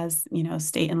well as,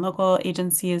 state and local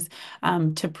agencies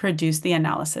to produce the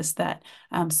analysis that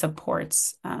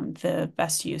supports the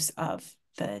best use of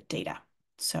the data.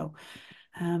 So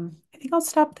I think I'll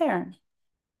stop there.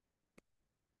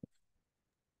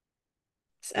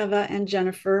 Thanks, Eva and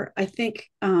Jennifer. I think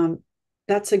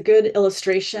that's a good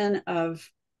illustration of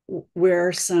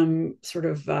where some sort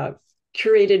of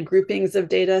curated groupings of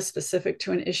data specific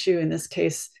to an issue, in this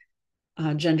case,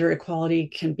 gender equality,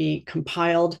 can be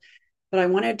compiled. But I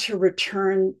wanted to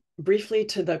return briefly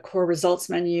to the core results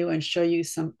menu and show you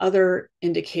some other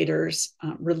indicators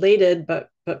related, but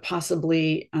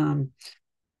possibly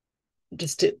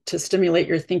just to stimulate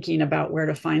your thinking about where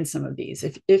to find some of these.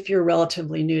 If you're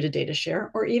relatively new to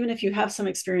DataShare, or even if you have some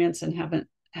experience and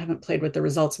haven't played with the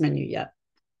results menu yet.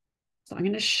 So I'm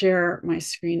going to share my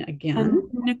screen again.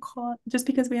 Nicole, just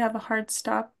because we have a hard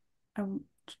stop.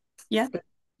 Yeah.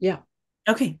 Yeah.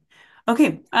 Okay.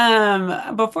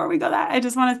 Before we go that, I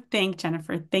just want to thank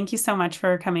Jennifer. Thank you so much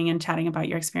for coming and chatting about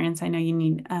your experience. I know you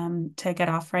need to get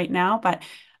off right now, but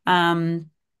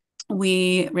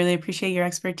we really appreciate your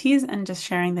expertise and just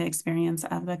sharing the experience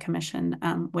of the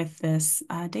commission with this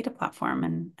data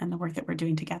platform and the work that we're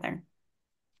doing together.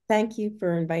 Thank you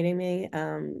for inviting me.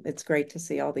 It's great to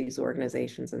see all these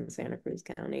organizations in Santa Cruz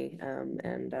County,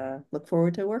 and look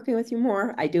forward to working with you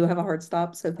more. I do have a hard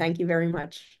stop, so thank you very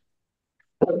much.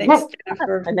 Thanks,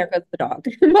 Jennifer. And there goes the dog.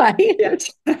 Bye.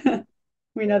 Yes.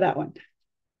 We know that one.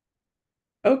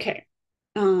 Okay.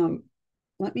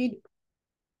 Let me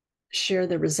share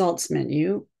the results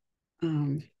menu,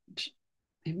 which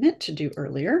I meant to do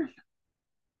earlier.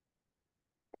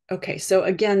 Okay, so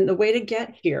again, the way to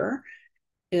get here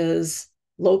is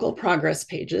local progress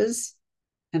pages.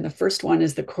 And the first one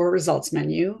is the core results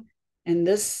menu. And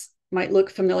this might look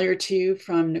familiar to you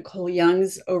from Nicole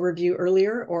Young's overview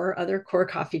earlier, or other core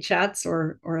coffee chats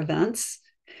or events.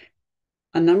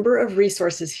 A number of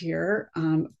resources here.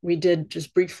 We did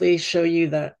just briefly show you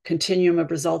the continuum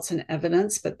of results and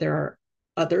evidence, but there are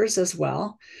others as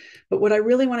well. But what I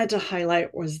really wanted to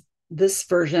highlight was this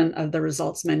version of the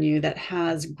results menu that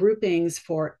has groupings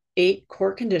for 8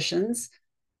 core conditions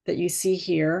that you see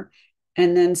here,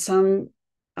 and then some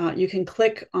you can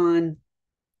click on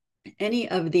any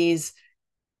of these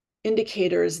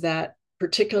indicators that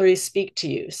particularly speak to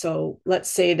you. So let's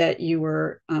say that you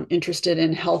were interested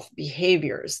in health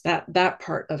behaviors, that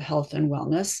part of health and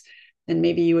wellness, then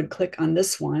maybe you would click on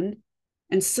this one.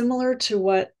 And similar to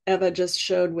what Eva just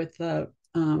showed with the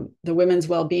women's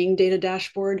well-being data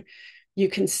dashboard, you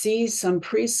can see some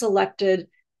pre-selected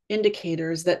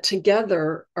indicators that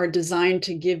together are designed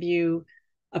to give you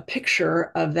a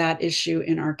picture of that issue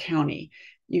in our county.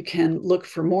 You can look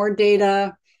for more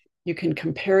data. You can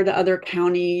compare to other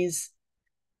counties.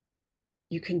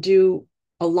 You can do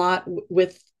a lot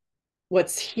with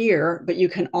what's here, but you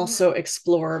can also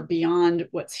explore beyond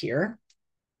what's here.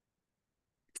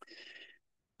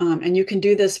 And you can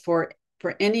do this for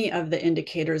any of the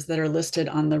indicators that are listed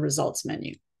on the results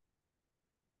menu.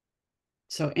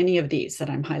 So any of these that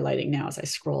I'm highlighting now as I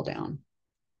scroll down.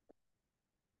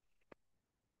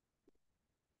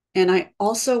 And I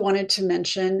also wanted to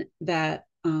mention that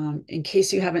in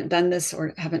case you haven't done this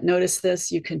or haven't noticed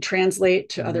this, you can translate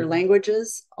to other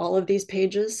languages, all of these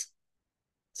pages.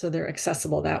 So they're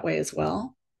accessible that way as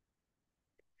well.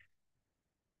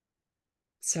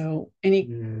 So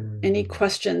any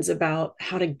questions about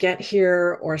how to get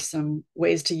here or some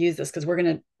ways to use this? Because we're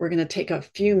gonna take a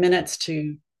few minutes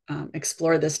to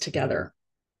explore this together.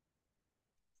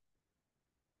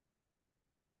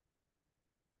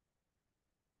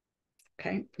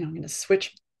 Okay, now I'm going to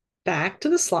switch back to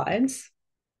the slides.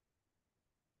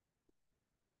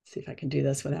 See if I can do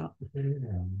this without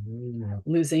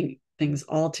losing things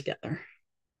altogether.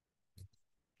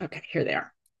 Okay, here they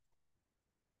are.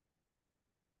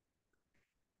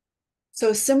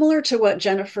 So similar to what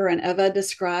Jennifer and Eva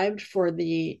described for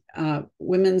the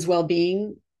women's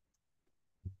well-being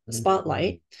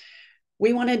spotlight,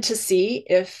 we wanted to see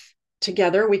if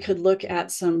together we could look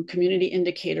at some community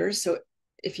indicators. So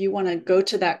if you want to go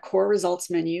to that core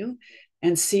results menu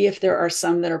and see if there are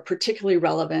some that are particularly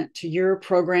relevant to your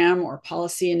program or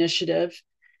policy initiative,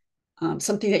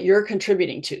 something that you're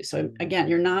contributing to. So again,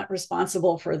 you're not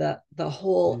responsible for the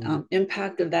whole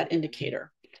impact of that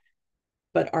indicator,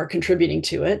 but are contributing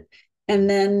to it. And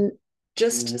then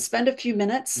just spend a few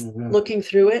minutes looking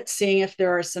through it, seeing if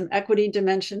there are some equity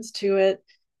dimensions to it,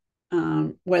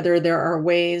 whether there are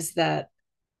ways that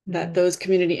those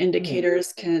community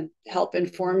indicators can help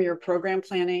inform your program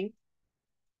planning.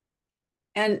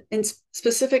 And in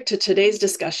specific to today's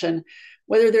discussion,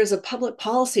 whether there's a public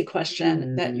policy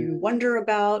question that you wonder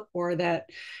about or that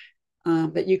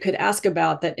you could ask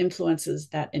about that influences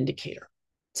that indicator.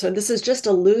 So this is just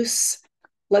a loose,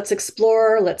 let's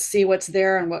explore, let's see what's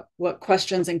there and what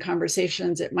questions and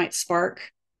conversations it might spark.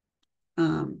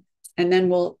 And then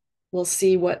we'll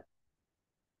see what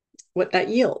that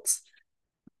yields.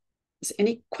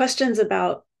 Any questions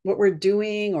about what we're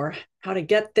doing or how to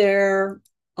get there?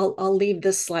 I'll leave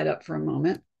this slide up for a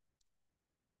moment.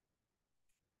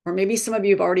 Or maybe some of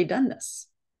you have already done this.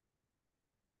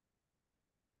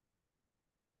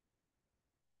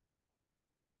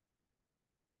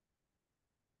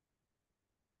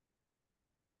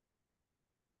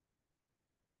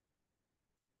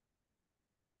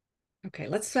 Okay,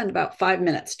 let's spend about 5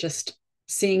 minutes just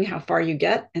seeing how far you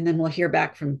get, and then we'll hear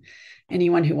back from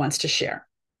anyone who wants to share.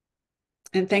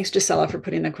 And thanks, Gisella, for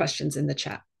putting the questions in the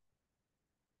chat.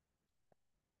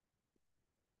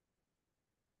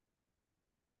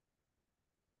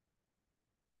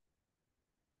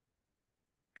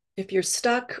 If you're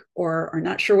stuck or are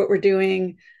not sure what we're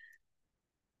doing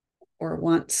or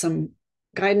want some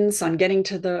guidance on getting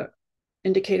to the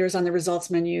indicators on the results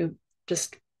menu,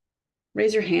 just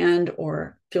raise your hand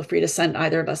or feel free to send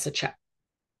either of us a chat.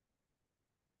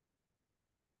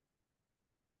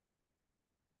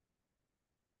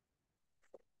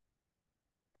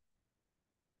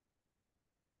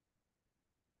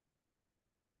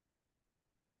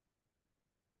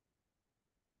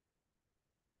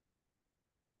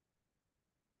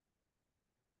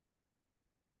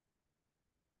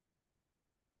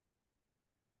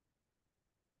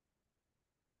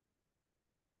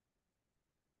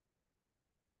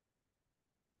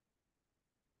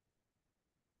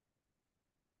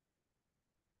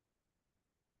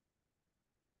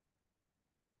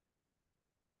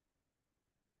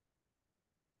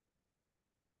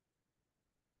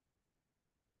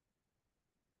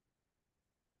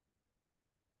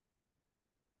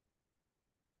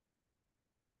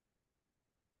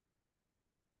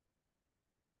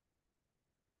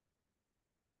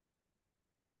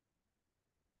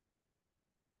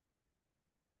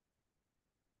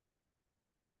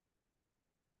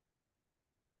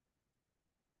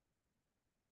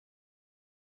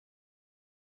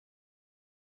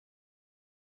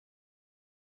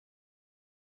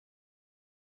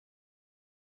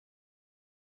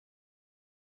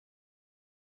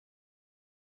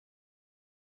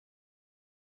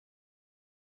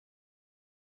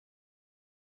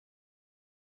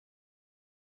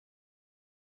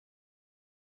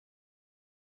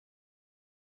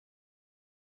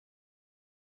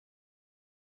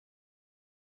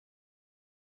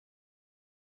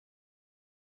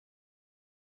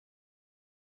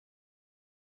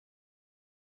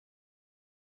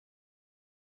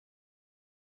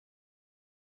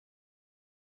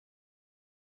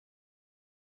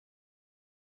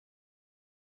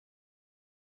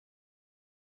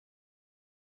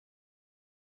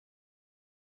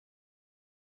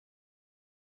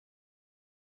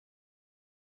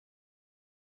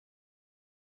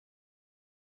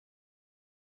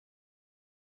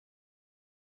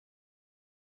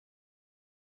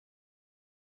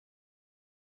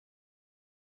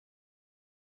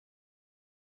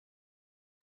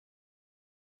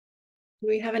 Do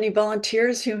we have any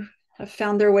volunteers who have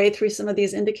found their way through some of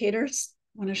these indicators?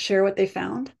 Want to share what they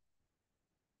found?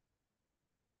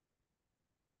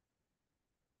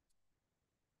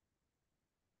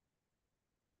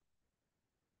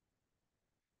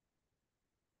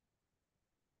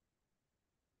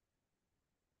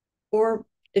 Or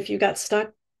if you got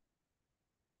stuck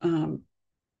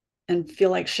and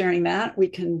feel like sharing that, we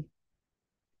can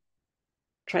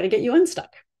try to get you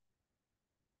unstuck.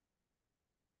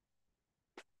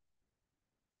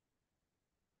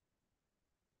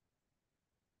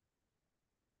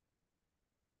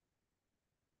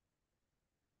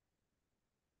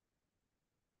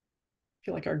 I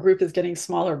feel like our group is getting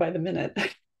smaller by the minute.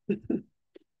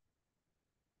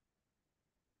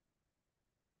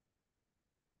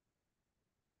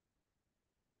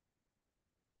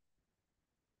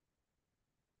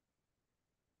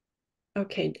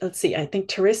 Okay, let's see. I think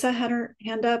Teresa had her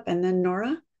hand up and then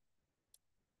Nora.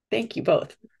 Thank you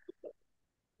both.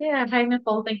 Yeah, hi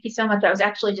Nicole. Thank you so much. I was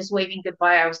actually just waving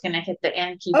goodbye. I was going to hit the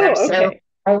end key back, Oh, so okay.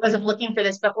 I wasn't looking for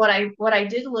this. But what I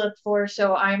did look for,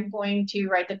 so I'm going to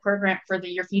write the program for the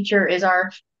Your Future is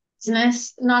Our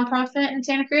Business nonprofit in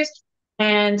Santa Cruz,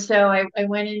 and so I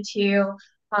went into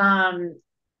um,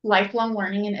 lifelong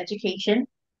learning and education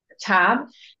tab,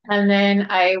 and then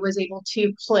I was able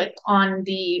to click on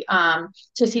the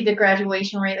to see the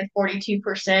graduation rate. Like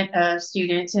 42% of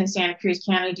students in Santa Cruz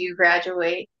County do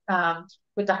graduate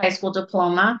with the high school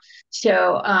diploma.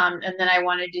 So, and then I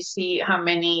wanted to see how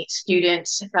many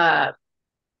students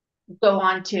go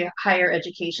on to higher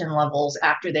education levels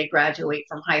after they graduate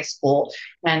from high school,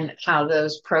 and how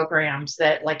those programs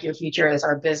that, like Your Future is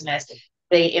Our Business,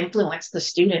 they influence the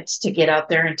students to get out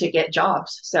there and to get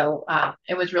jobs. So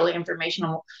it was really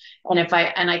informational. And if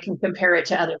I can compare it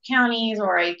to other counties,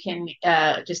 or I can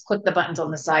just click the buttons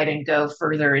on the side and go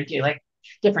further into like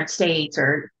different states,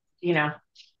 or, you know,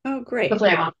 Oh, great.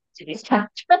 hopefully I won't do these stuff.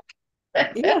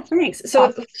 Yeah, thanks.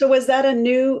 So was that a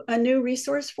new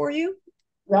resource for you?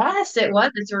 Yes, it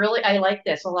was. It's really, I like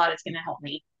this a lot. It's going to help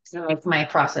me to make my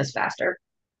process faster.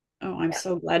 Oh, I'm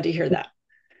so glad to hear that.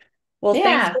 Well, thanks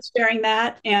Yeah. for sharing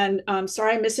that. And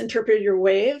sorry I misinterpreted your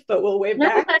wave, but we'll wave No,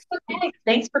 back. that's okay.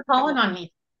 Thanks for calling on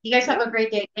me. You guys have Yep. a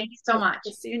great day. Thank you so much.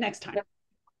 We'll see you next time.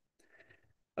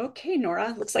 Okay,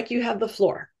 Nora, looks like you have the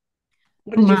floor.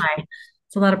 What Oh did you my, find?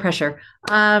 it's a lot of pressure.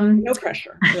 No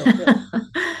pressure. Really.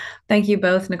 Thank you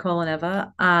both, Nicole and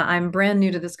Eva. I'm brand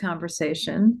new to this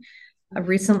conversation. I've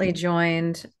recently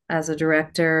joined as a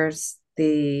director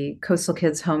the Coastal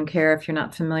Kids Home Care. If you're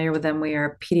not familiar with them, we are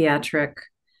a pediatric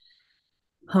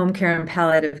home care and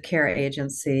palliative care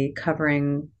agency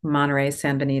covering Monterey,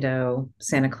 San Benito,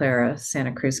 Santa Clara,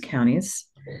 Santa Cruz counties.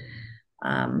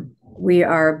 We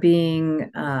are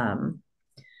being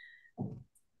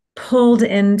pulled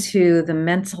into the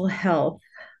mental health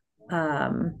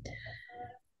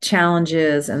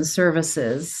challenges and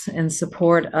services in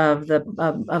support of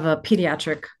a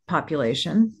pediatric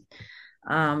population,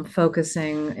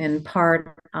 focusing in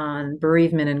part on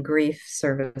bereavement and grief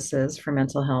services for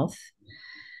mental health.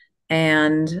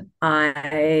 And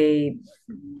I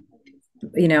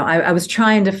was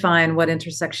trying to find what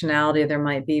intersectionality there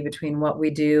might be between what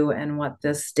we do and what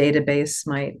this database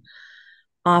might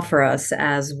offer us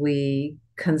as we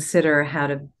consider how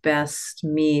to best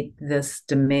meet this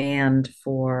demand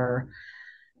for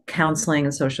counseling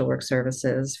and social work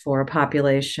services for a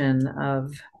population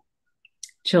of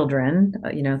children,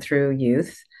 through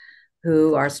youth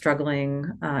who are struggling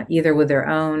either with their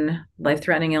own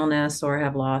life-threatening illness, or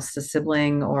have lost a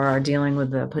sibling, or are dealing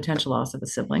with the potential loss of a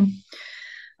sibling.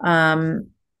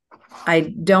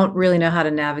 I don't really know how to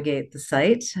navigate the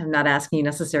site. I'm not asking you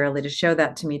necessarily to show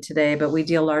that to me today, but we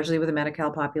deal largely with the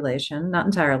Medi-Cal population, not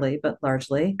entirely, but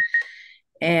largely.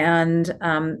 And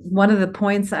one of the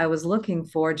points I was looking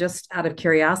for, just out of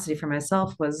curiosity for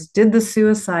myself, was, did the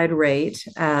suicide rate,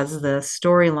 as the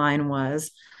storyline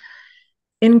was,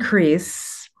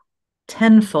 increase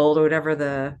tenfold, or whatever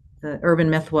the urban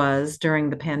myth was, during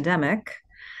the pandemic,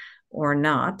 or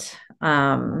not?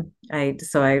 I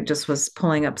just was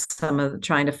pulling up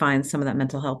trying to find some of that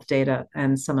mental health data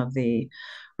and some of the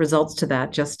results to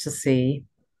that, just to see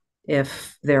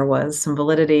if there was some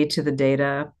validity to the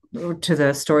data, or to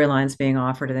the storylines being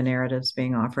offered, to the narratives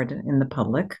being offered in the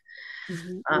public.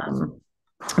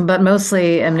 But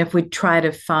mostly, I mean, if we try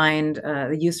to find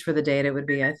the use for the data, it would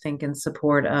be, I think, in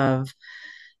support of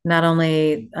not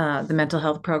only the mental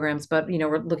health programs, but,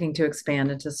 we're looking to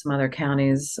expand into some other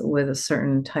counties with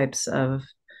certain types of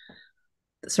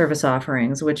service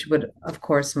offerings, which would, of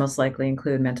course, most likely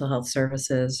include mental health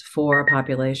services for a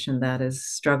population that is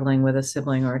struggling with a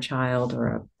sibling or a child,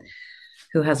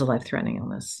 who has a life-threatening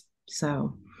illness.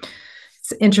 So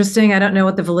it's interesting. I don't know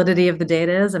what the validity of the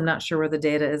data is. I'm not sure where the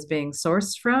data is being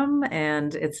sourced from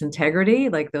and its integrity.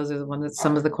 Like those are the ones,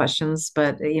 some of the questions,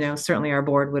 but certainly our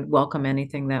board would welcome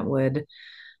anything that would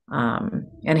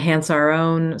enhance our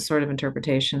own sort of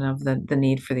interpretation of the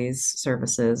need for these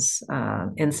services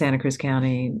in Santa Cruz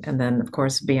County, and then of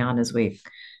course beyond as we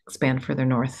expand further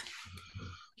north.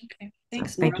 Okay,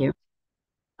 thanks. So, thank you.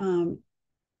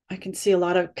 I can see a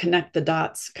lot of connect the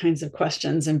dots kinds of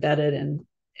questions embedded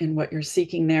in what you're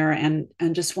seeking there, and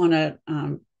just want to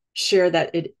share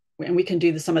that and we can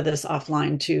do some of this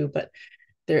offline too, but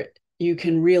there you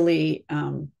can really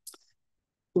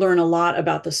learn a lot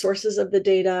about the sources of the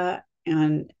data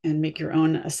and make your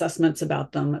own assessments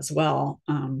about them as well.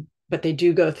 But they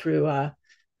do go through a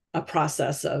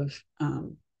process of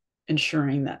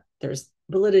ensuring that there's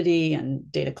validity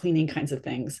and data cleaning kinds of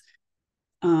things.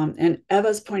 And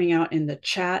Eva's pointing out in the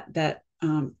chat that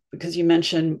because you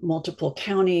mentioned multiple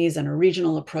counties and a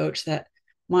regional approach, that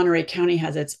Monterey County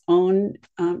has its own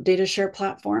DataShare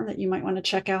platform that you might want to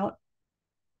check out.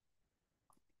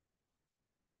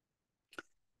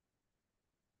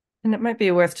 And it might be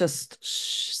worth just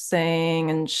saying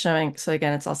and showing. So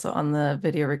again, it's also on the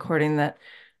video recording that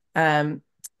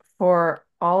for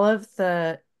all of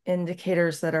the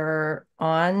indicators that are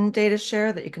on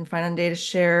DataShare that you can find on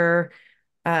DataShare,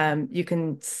 you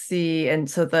can see, and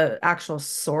so the actual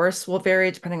source will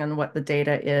vary depending on what the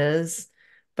data is,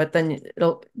 but then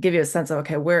it'll give you a sense of,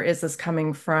 okay, where is this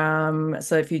coming from?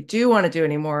 So if you do want to do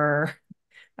any more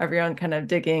of your own kind of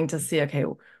digging to see, okay,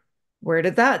 where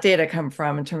did that data come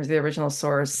from in terms of the original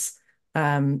source?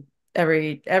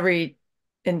 Every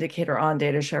indicator on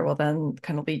DataShare will then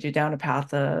kind of lead you down a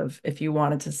path of, if you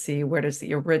wanted to see where does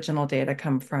the original data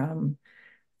come from,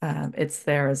 it's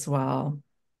there as well.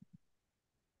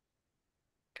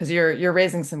 Because you're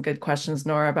raising some good questions,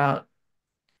 Nora, about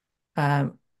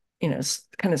kind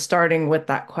of starting with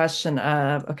that question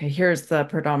of, okay, here's the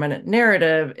predominant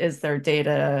narrative. Is there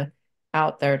data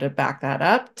out there to back that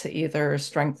up to either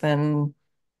strengthen,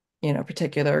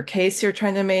 particular case you're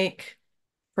trying to make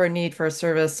for a need for a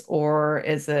service, or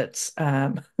is it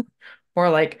more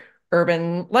like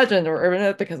urban legend or urban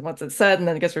myth, because once it's said and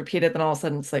then it gets repeated, then all of a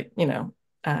sudden it's like,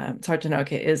 it's hard to know,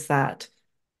 okay, is that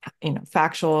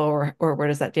factual or where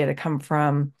does that data come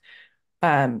from?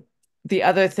 The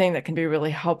other thing that can be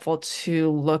really helpful to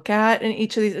look at in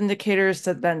each of these indicators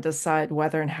to then decide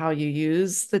whether and how you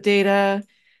use the data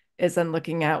is then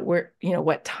looking at where,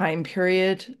 what time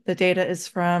period the data is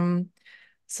from.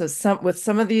 So with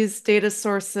some of these data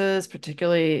sources,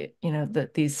 particularly,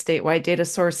 these statewide data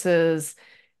sources,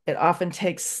 it often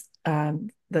takes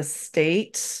the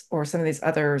state or some of these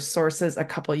other sources a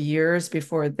couple of years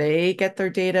before they get their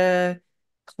data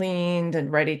cleaned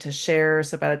and ready to share.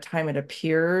 So by the time it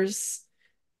appears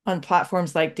on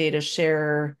platforms like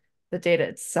DataShare, the data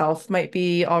itself might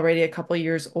be already a couple of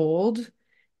years old.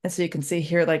 And so you can see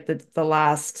here, like the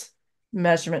last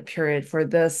measurement period for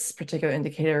this particular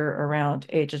indicator around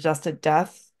age-adjusted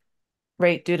death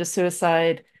rate due to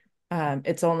suicide,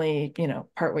 it's only,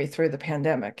 partway through the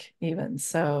pandemic even.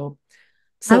 So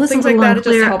things like that, it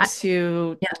just helps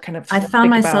you kind of I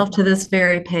found myself to this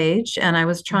very page, and I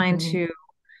was trying to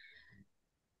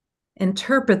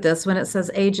interpret this when it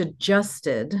says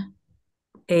age-adjusted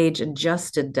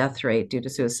death rate due to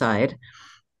suicide.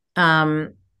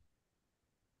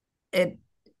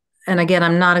 And again,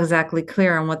 I'm not exactly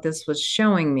clear on what this was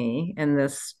showing me in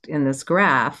this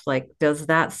graph. Like, does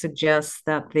that suggest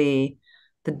that the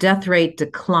death rate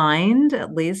declined,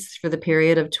 at least for the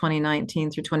period of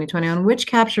 2019 through 2021, which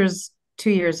captures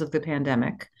 2 years of the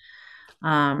pandemic?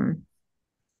 But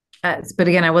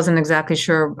again, I wasn't exactly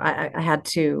sure.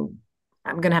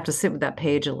 I'm going to have to sit with that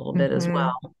page a little bit as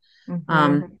well.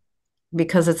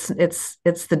 Because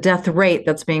it's the death rate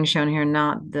that's being shown here,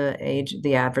 not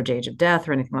the average age of death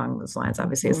or anything along those lines.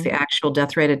 Obviously, it's the actual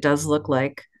death rate. It does look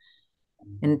like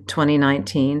in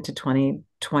 2019 to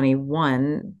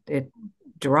 2021, it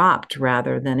dropped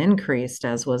rather than increased,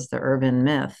 as was the urban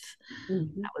myth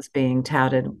that was being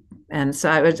touted. And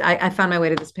so I found my way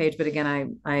to this page, but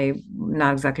again, I'm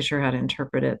not exactly sure how to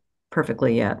interpret it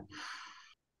perfectly yet.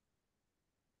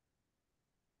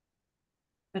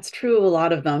 That's true of a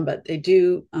lot of them, but they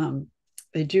do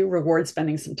reward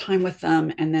spending some time with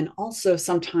them. And then also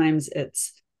sometimes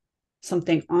it's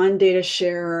something on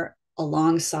DataShare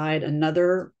alongside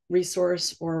another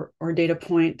resource or data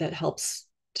point that helps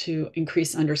to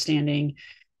increase understanding.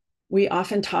 We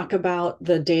often talk about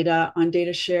the data on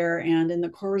DataShare and in the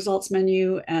core results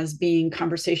menu as being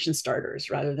conversation starters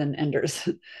rather than enders.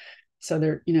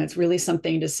 So it's really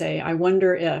something to say, I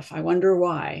wonder if, I wonder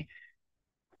why.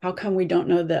 how come we don't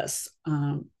know this?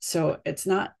 So it's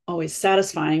not always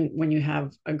satisfying when you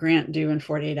have a grant due in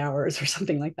 48 hours or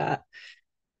something like that.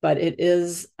 But it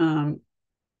is,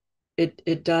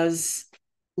 it does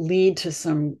lead to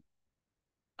some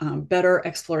better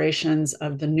explorations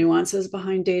of the nuances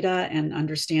behind data and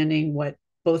understanding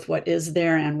both what is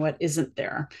there and what isn't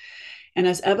there. And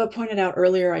as Eva pointed out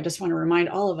earlier, I just want to remind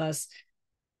all of us,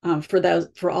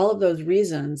 for all of those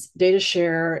reasons,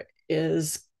 DataShare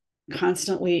is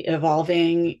constantly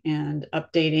evolving and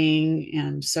updating.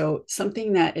 And so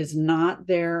something that is not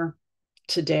there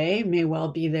today may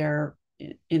well be there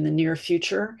in the near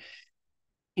future.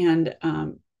 And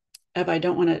Eva, I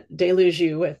don't want to deluge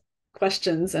you with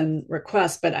questions and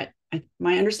requests, but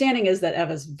my understanding is that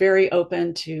Eva's very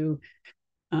open to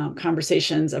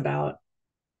conversations about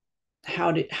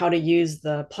how to use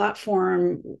the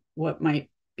platform, what might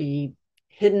be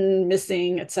hidden,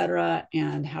 missing, et cetera,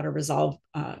 and how to resolve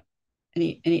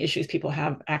any issues people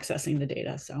have accessing the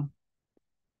data. So.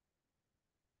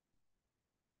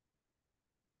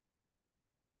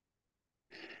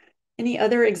 Any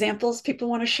other examples people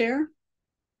want to share?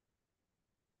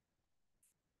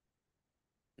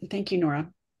 Thank you,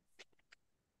 Nora.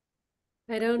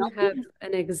 I don't have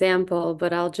an example,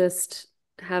 but I'll just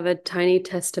have a tiny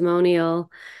testimonial.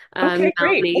 Okay,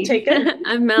 great. We'll take it.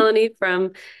 I'm Melanie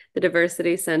from the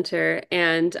Diversity Center,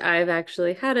 and I've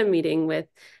actually had a meeting with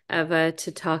Eva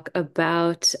to talk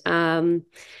about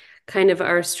kind of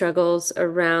our struggles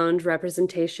around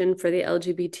representation for the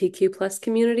LGBTQ plus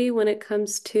community when it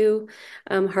comes to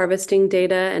harvesting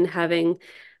data and having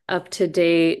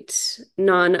up-to-date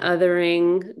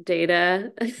non-othering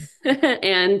data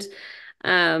and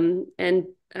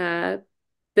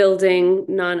building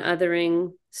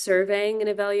non-othering surveying and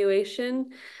evaluation,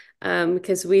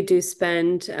 because we do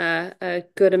spend a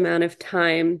good amount of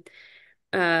time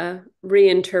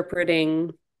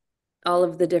reinterpreting all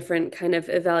of the different kind of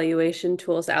evaluation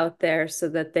tools out there so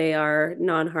that they are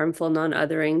non-harmful,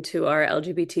 non-othering to our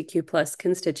LGBTQ plus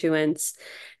constituents,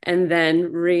 and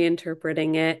then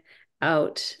reinterpreting it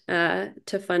out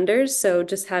to funders. So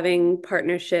just having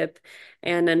partnership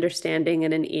and understanding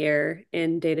and an ear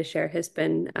in DataShare has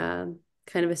been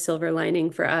kind of a silver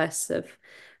lining for us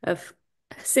of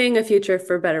seeing a future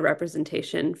for better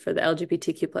representation for the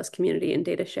LGBTQ plus community in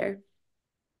DataShare.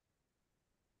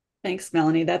 Thanks,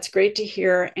 Melanie. That's great to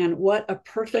hear. And what a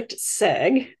perfect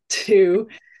seg to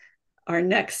our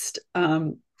next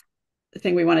thing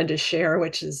we wanted to share,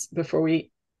 which is before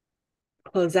we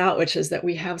close out, which is that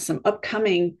we have some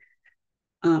upcoming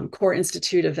Core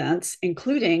Institute events,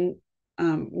 including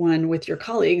one with your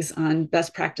colleagues on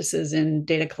best practices in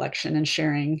data collection and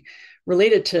sharing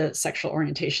related to sexual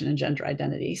orientation and gender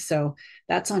identity. So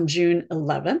that's on June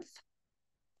 11th.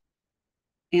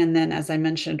 And then, as I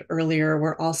mentioned earlier,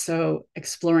 we're also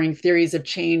exploring theories of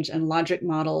change and logic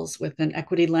models with an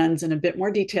equity lens in a bit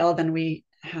more detail than we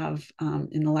have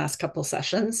in the last couple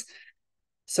sessions.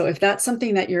 So if that's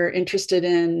something that you're interested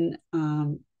in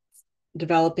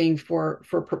developing for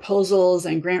proposals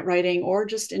and grant writing, or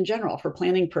just in general for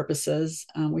planning purposes,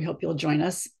 we hope you'll join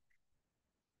us.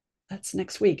 That's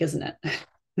next week, isn't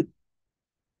it?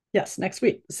 Yes, next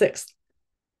week, 6th.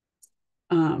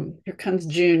 Here comes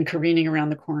June careening around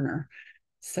the corner.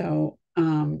 So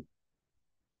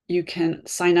you can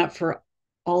sign up for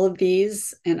all of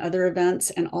these and other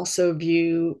events, and also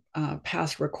view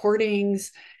past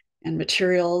recordings and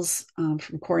materials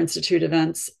from Core Institute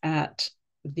events at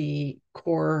the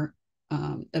Core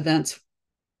events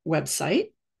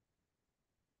website.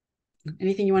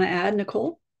 Anything you want to add,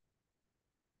 Nicole?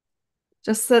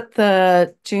 Just that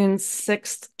the June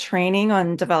 6th training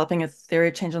on developing a theory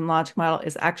of change and logic model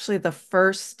is actually the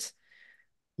first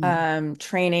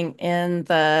training in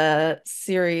the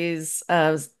series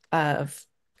of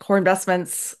core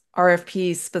investments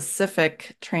RFP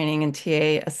specific training and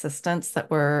TA assistance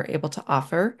that we're able to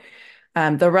offer.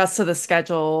 The rest of the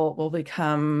schedule will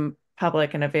become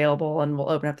public and available, and we'll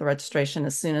open up the registration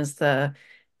as soon as the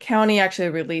county actually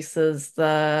releases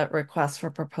the request for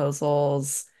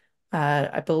proposals.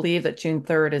 I believe that June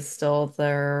 3rd is still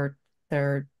their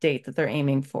date that they're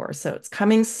aiming for. So it's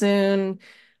coming soon,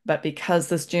 but because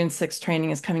this June 6th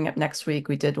training is coming up next week,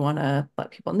 we did want to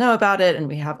let people know about it, and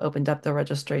we have opened up the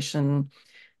registration.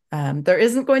 There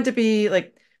isn't going to be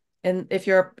and if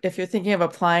you're thinking of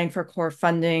applying for core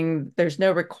funding, there's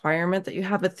no requirement that you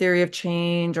have a theory of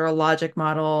change or a logic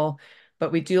model,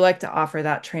 but we do like to offer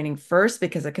that training first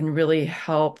because it can really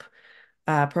help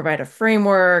provide a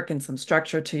framework and some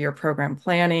structure to your program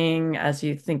planning as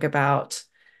you think about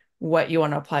what you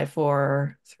want to apply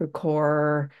for through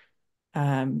core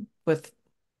with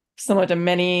similar to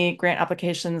many grant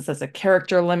applications, there's a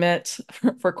character limit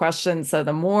for questions. So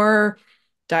the more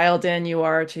dialed in you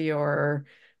are to your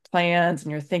plans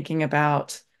and you're thinking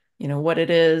about, what it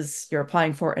is you're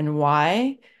applying for and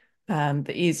why,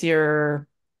 the easier-ish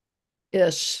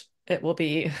it will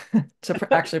be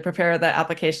to actually prepare the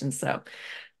application. So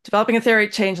developing a theory,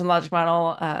 change, and logic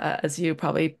model, as you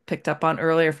probably picked up on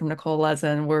earlier from Nicole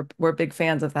Lezin, we're big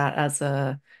fans of that as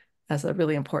a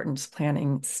really important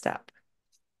planning step.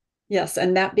 Yes,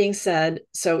 and that being said,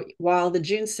 so while the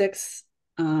June 6th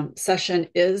session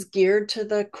is geared to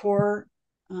the core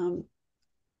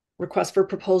request for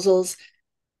proposals,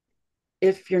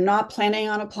 if you're not planning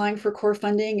on applying for core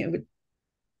funding, it would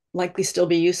likely still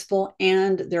be useful.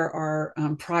 And there are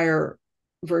prior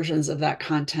versions of that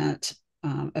content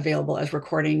available as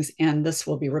recordings, and this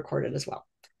will be recorded as well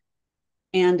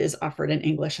and is offered in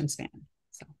English and Spanish.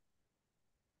 So,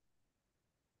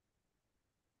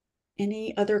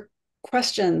 any other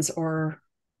questions or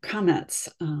comments?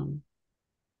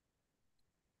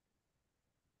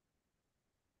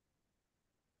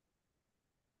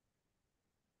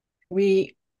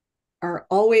 We are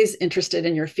always interested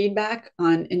in your feedback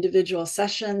on individual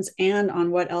sessions and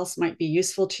on what else might be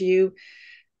useful to you.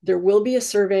 There will be a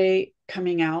survey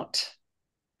coming out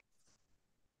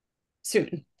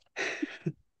soon.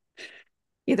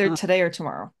 Either today or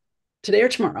tomorrow. Today or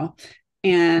tomorrow.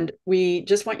 And we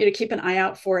just want you to keep an eye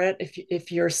out for it.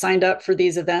 If you're signed up for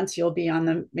these events, you'll be on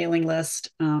the mailing list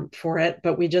for it.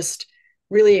 But we just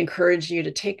really encourage you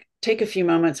to take a few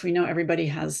moments. We know everybody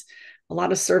has a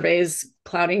lot of surveys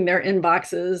clouding their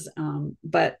inboxes,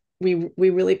 but we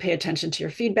really pay attention to your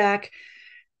feedback.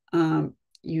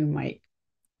 You might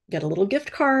get a little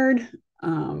gift card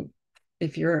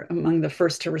if you're among the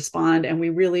first to respond. And we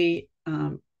really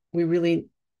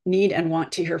need and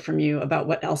want to hear from you about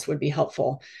what else would be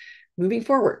helpful moving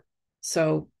forward.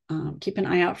 So keep an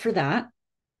eye out for that.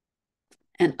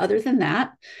 And other than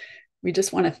that, we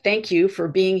just want to thank you for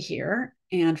being here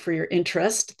and for your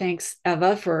interest. Thanks,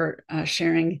 Eva, for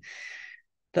sharing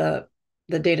the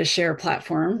DataShare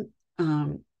platform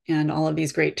and all of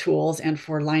these great tools, and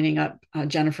for lining up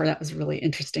Jennifer. That was a really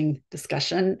interesting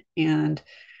discussion. And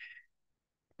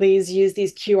please use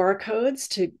these QR codes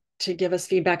to give us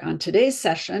feedback on today's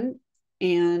session,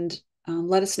 and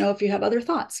let us know if you have other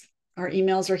thoughts. Our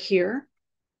emails are here.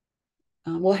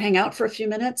 We'll hang out for a few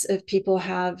minutes if people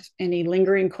have any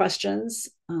lingering questions.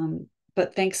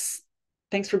 But thanks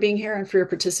for being here and for your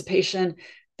participation.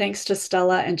 Thanks to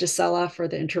Stella and Gisella for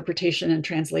the interpretation and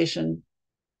translation.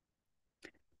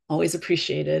 Always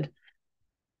appreciated.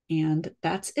 And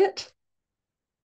that's it.